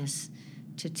willingness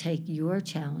to take your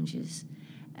challenges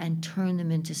and turn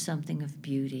them into something of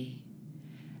beauty.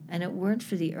 And it weren't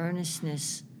for the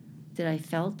earnestness that I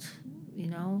felt, you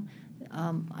know,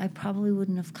 I probably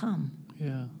wouldn't have come.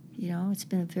 Yeah. You know, it's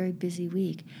been a very busy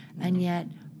week. And yet,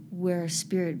 where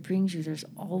spirit brings you, there's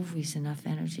always enough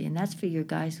energy. And that's for your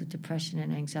guys with depression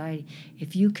and anxiety.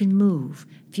 If you can move,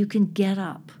 if you can get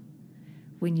up,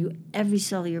 when every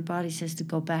cell of your body says to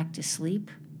go back to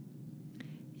sleep,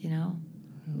 you know,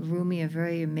 Rumi, a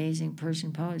very amazing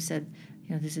Persian poet, said,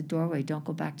 you know, there's a doorway, don't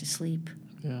go back to sleep.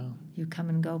 Yeah. You come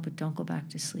and go, but don't go back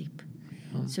to sleep.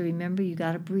 Yeah. So remember, you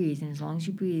got to breathe, and as long as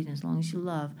you breathe, and as long as you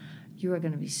love, you are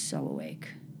going to be so awake.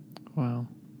 Wow.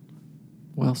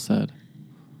 Well said.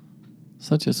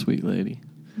 Such a sweet lady.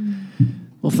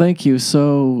 Well, thank you.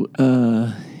 So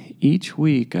each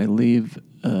week I leave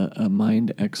a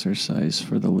mind exercise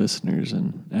for the listeners,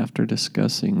 and after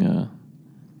discussing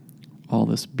all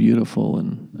this beautiful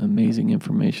and amazing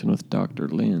information with Dr.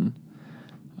 Lin,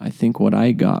 I think what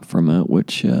I got from it,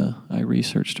 which I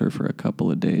researched her for a couple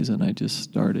of days, and I just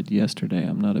started yesterday.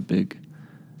 I'm not a big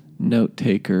note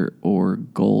taker or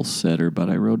goal setter, but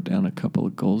I wrote down a couple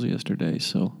of goals yesterday.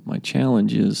 So my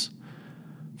challenge is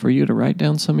for you to write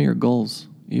down some of your goals,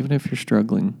 even if you're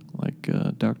struggling. Like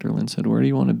Dr. Lin said, where do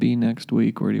you want to be next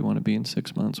week? Where do you want to be in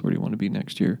 6 months? Where do you want to be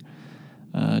next year?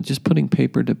 Just putting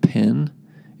paper to pen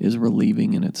is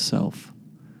relieving in itself.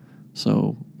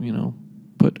 So, you know,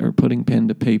 putting pen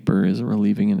to paper is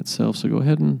relieving in itself. So go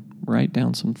ahead and write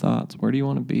down some thoughts. Where do you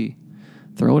want to be?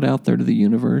 Throw it out there to the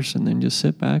universe, and then just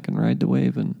sit back and ride the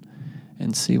wave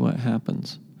and see what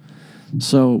happens.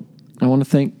 So I want to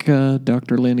thank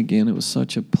Dr. Lin again. It was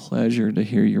such a pleasure to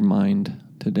hear your mind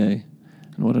today.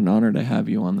 And what an honor to have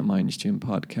you on the Mind's Gym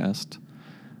podcast.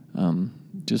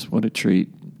 Just what a treat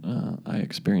I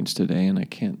experienced today, and I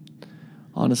can't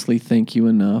honestly thank you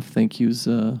enough. Thank yous.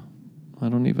 I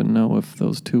don't even know if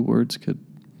those two words could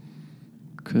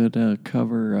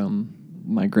cover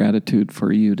my gratitude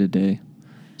for you today.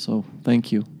 So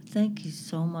thank you. Thank you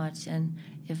so much. And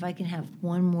if I can have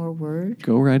one more word.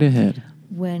 Go right ahead.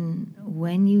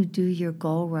 When you do your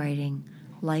goal writing,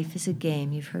 life is a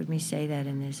game. You've heard me say that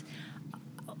in this.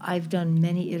 I've done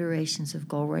many iterations of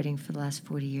goal writing for the last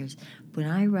 40 years. When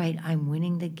I write, I'm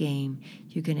winning the game,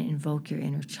 you're going to invoke your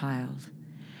inner child.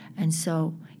 And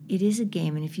so it is a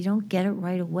game. And if you don't get it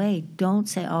right away, don't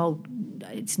say, oh,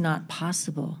 it's not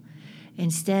possible.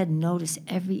 Instead, notice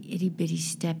every itty-bitty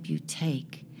step you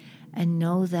take and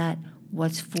know that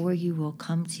what's for you will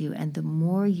come to you. And the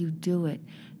more you do it,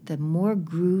 the more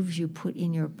grooves you put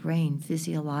in your brain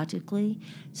physiologically.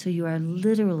 So you are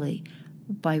literally,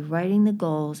 by writing the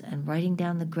goals and writing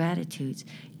down the gratitudes,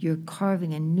 you're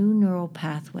carving a new neural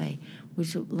pathway,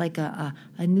 which is like a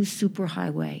new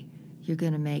superhighway you're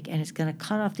going to make, and it's going to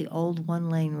cut off the old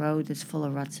one-lane road that's full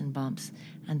of ruts and bumps,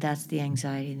 and that's the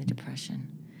anxiety and the depression.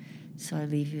 So I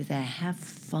leave you with that. Have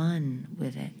fun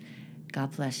with it.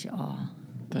 God bless you all.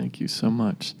 Thank you so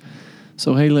much.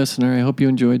 So, hey, listener, I hope you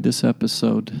enjoyed this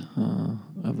episode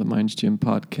of the Mind's Gym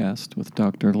podcast with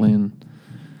Dr. Lin.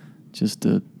 Just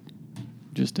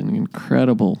an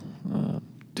incredible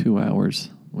 2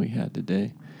 hours we had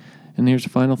today. And here's a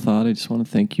final thought. I just want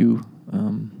to thank you,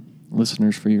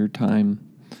 listeners, for your time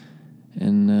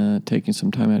and taking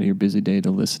some time out of your busy day to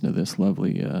listen to this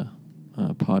lovely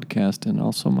podcast, and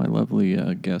also my lovely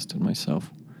guest and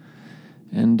myself.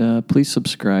 And please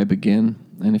subscribe again.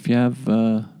 And if you have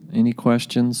any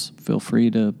questions, feel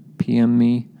free to PM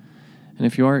me. And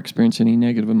if you are experiencing any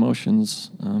negative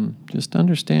emotions, just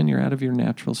understand you're out of your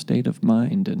natural state of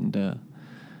mind, and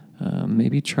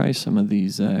maybe try some of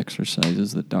these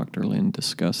exercises that Dr. Lin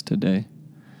discussed today.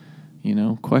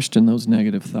 Question those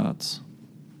negative thoughts.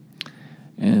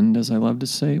 And as I love to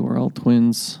say, we're all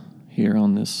twins here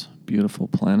on this beautiful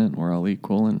planet. We're all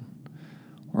equal, and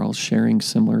we're all sharing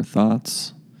similar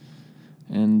thoughts.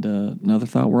 And another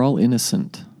thought, we're all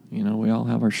innocent. We all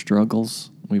have our struggles.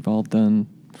 We've all done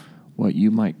what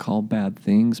you might call bad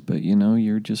things, but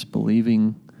you're just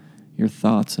believing your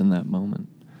thoughts in that moment.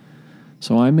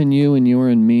 So I'm in you and you're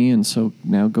in me, and so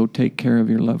now go take care of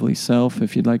your lovely self.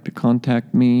 If you'd like to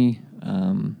contact me,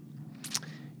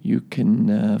 you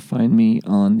can find me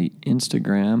on the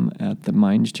Instagram at the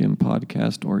Mind's Gym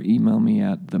Podcast, or email me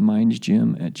at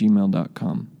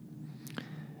themindsgym@gmail.com.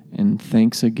 And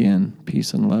thanks again.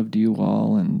 Peace and love to you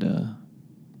all, and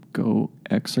go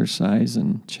exercise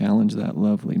and challenge that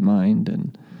lovely mind.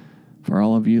 And for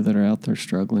all of you that are out there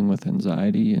struggling with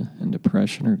anxiety and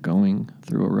depression or going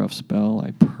through a rough spell,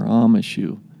 I promise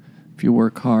you, if you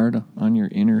work hard on your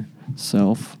inner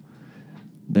self,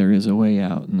 there is a way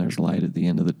out and there's light at the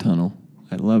end of the tunnel.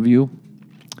 I love you.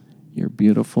 You're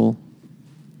beautiful.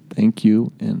 Thank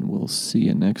you, and we'll see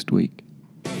you next week.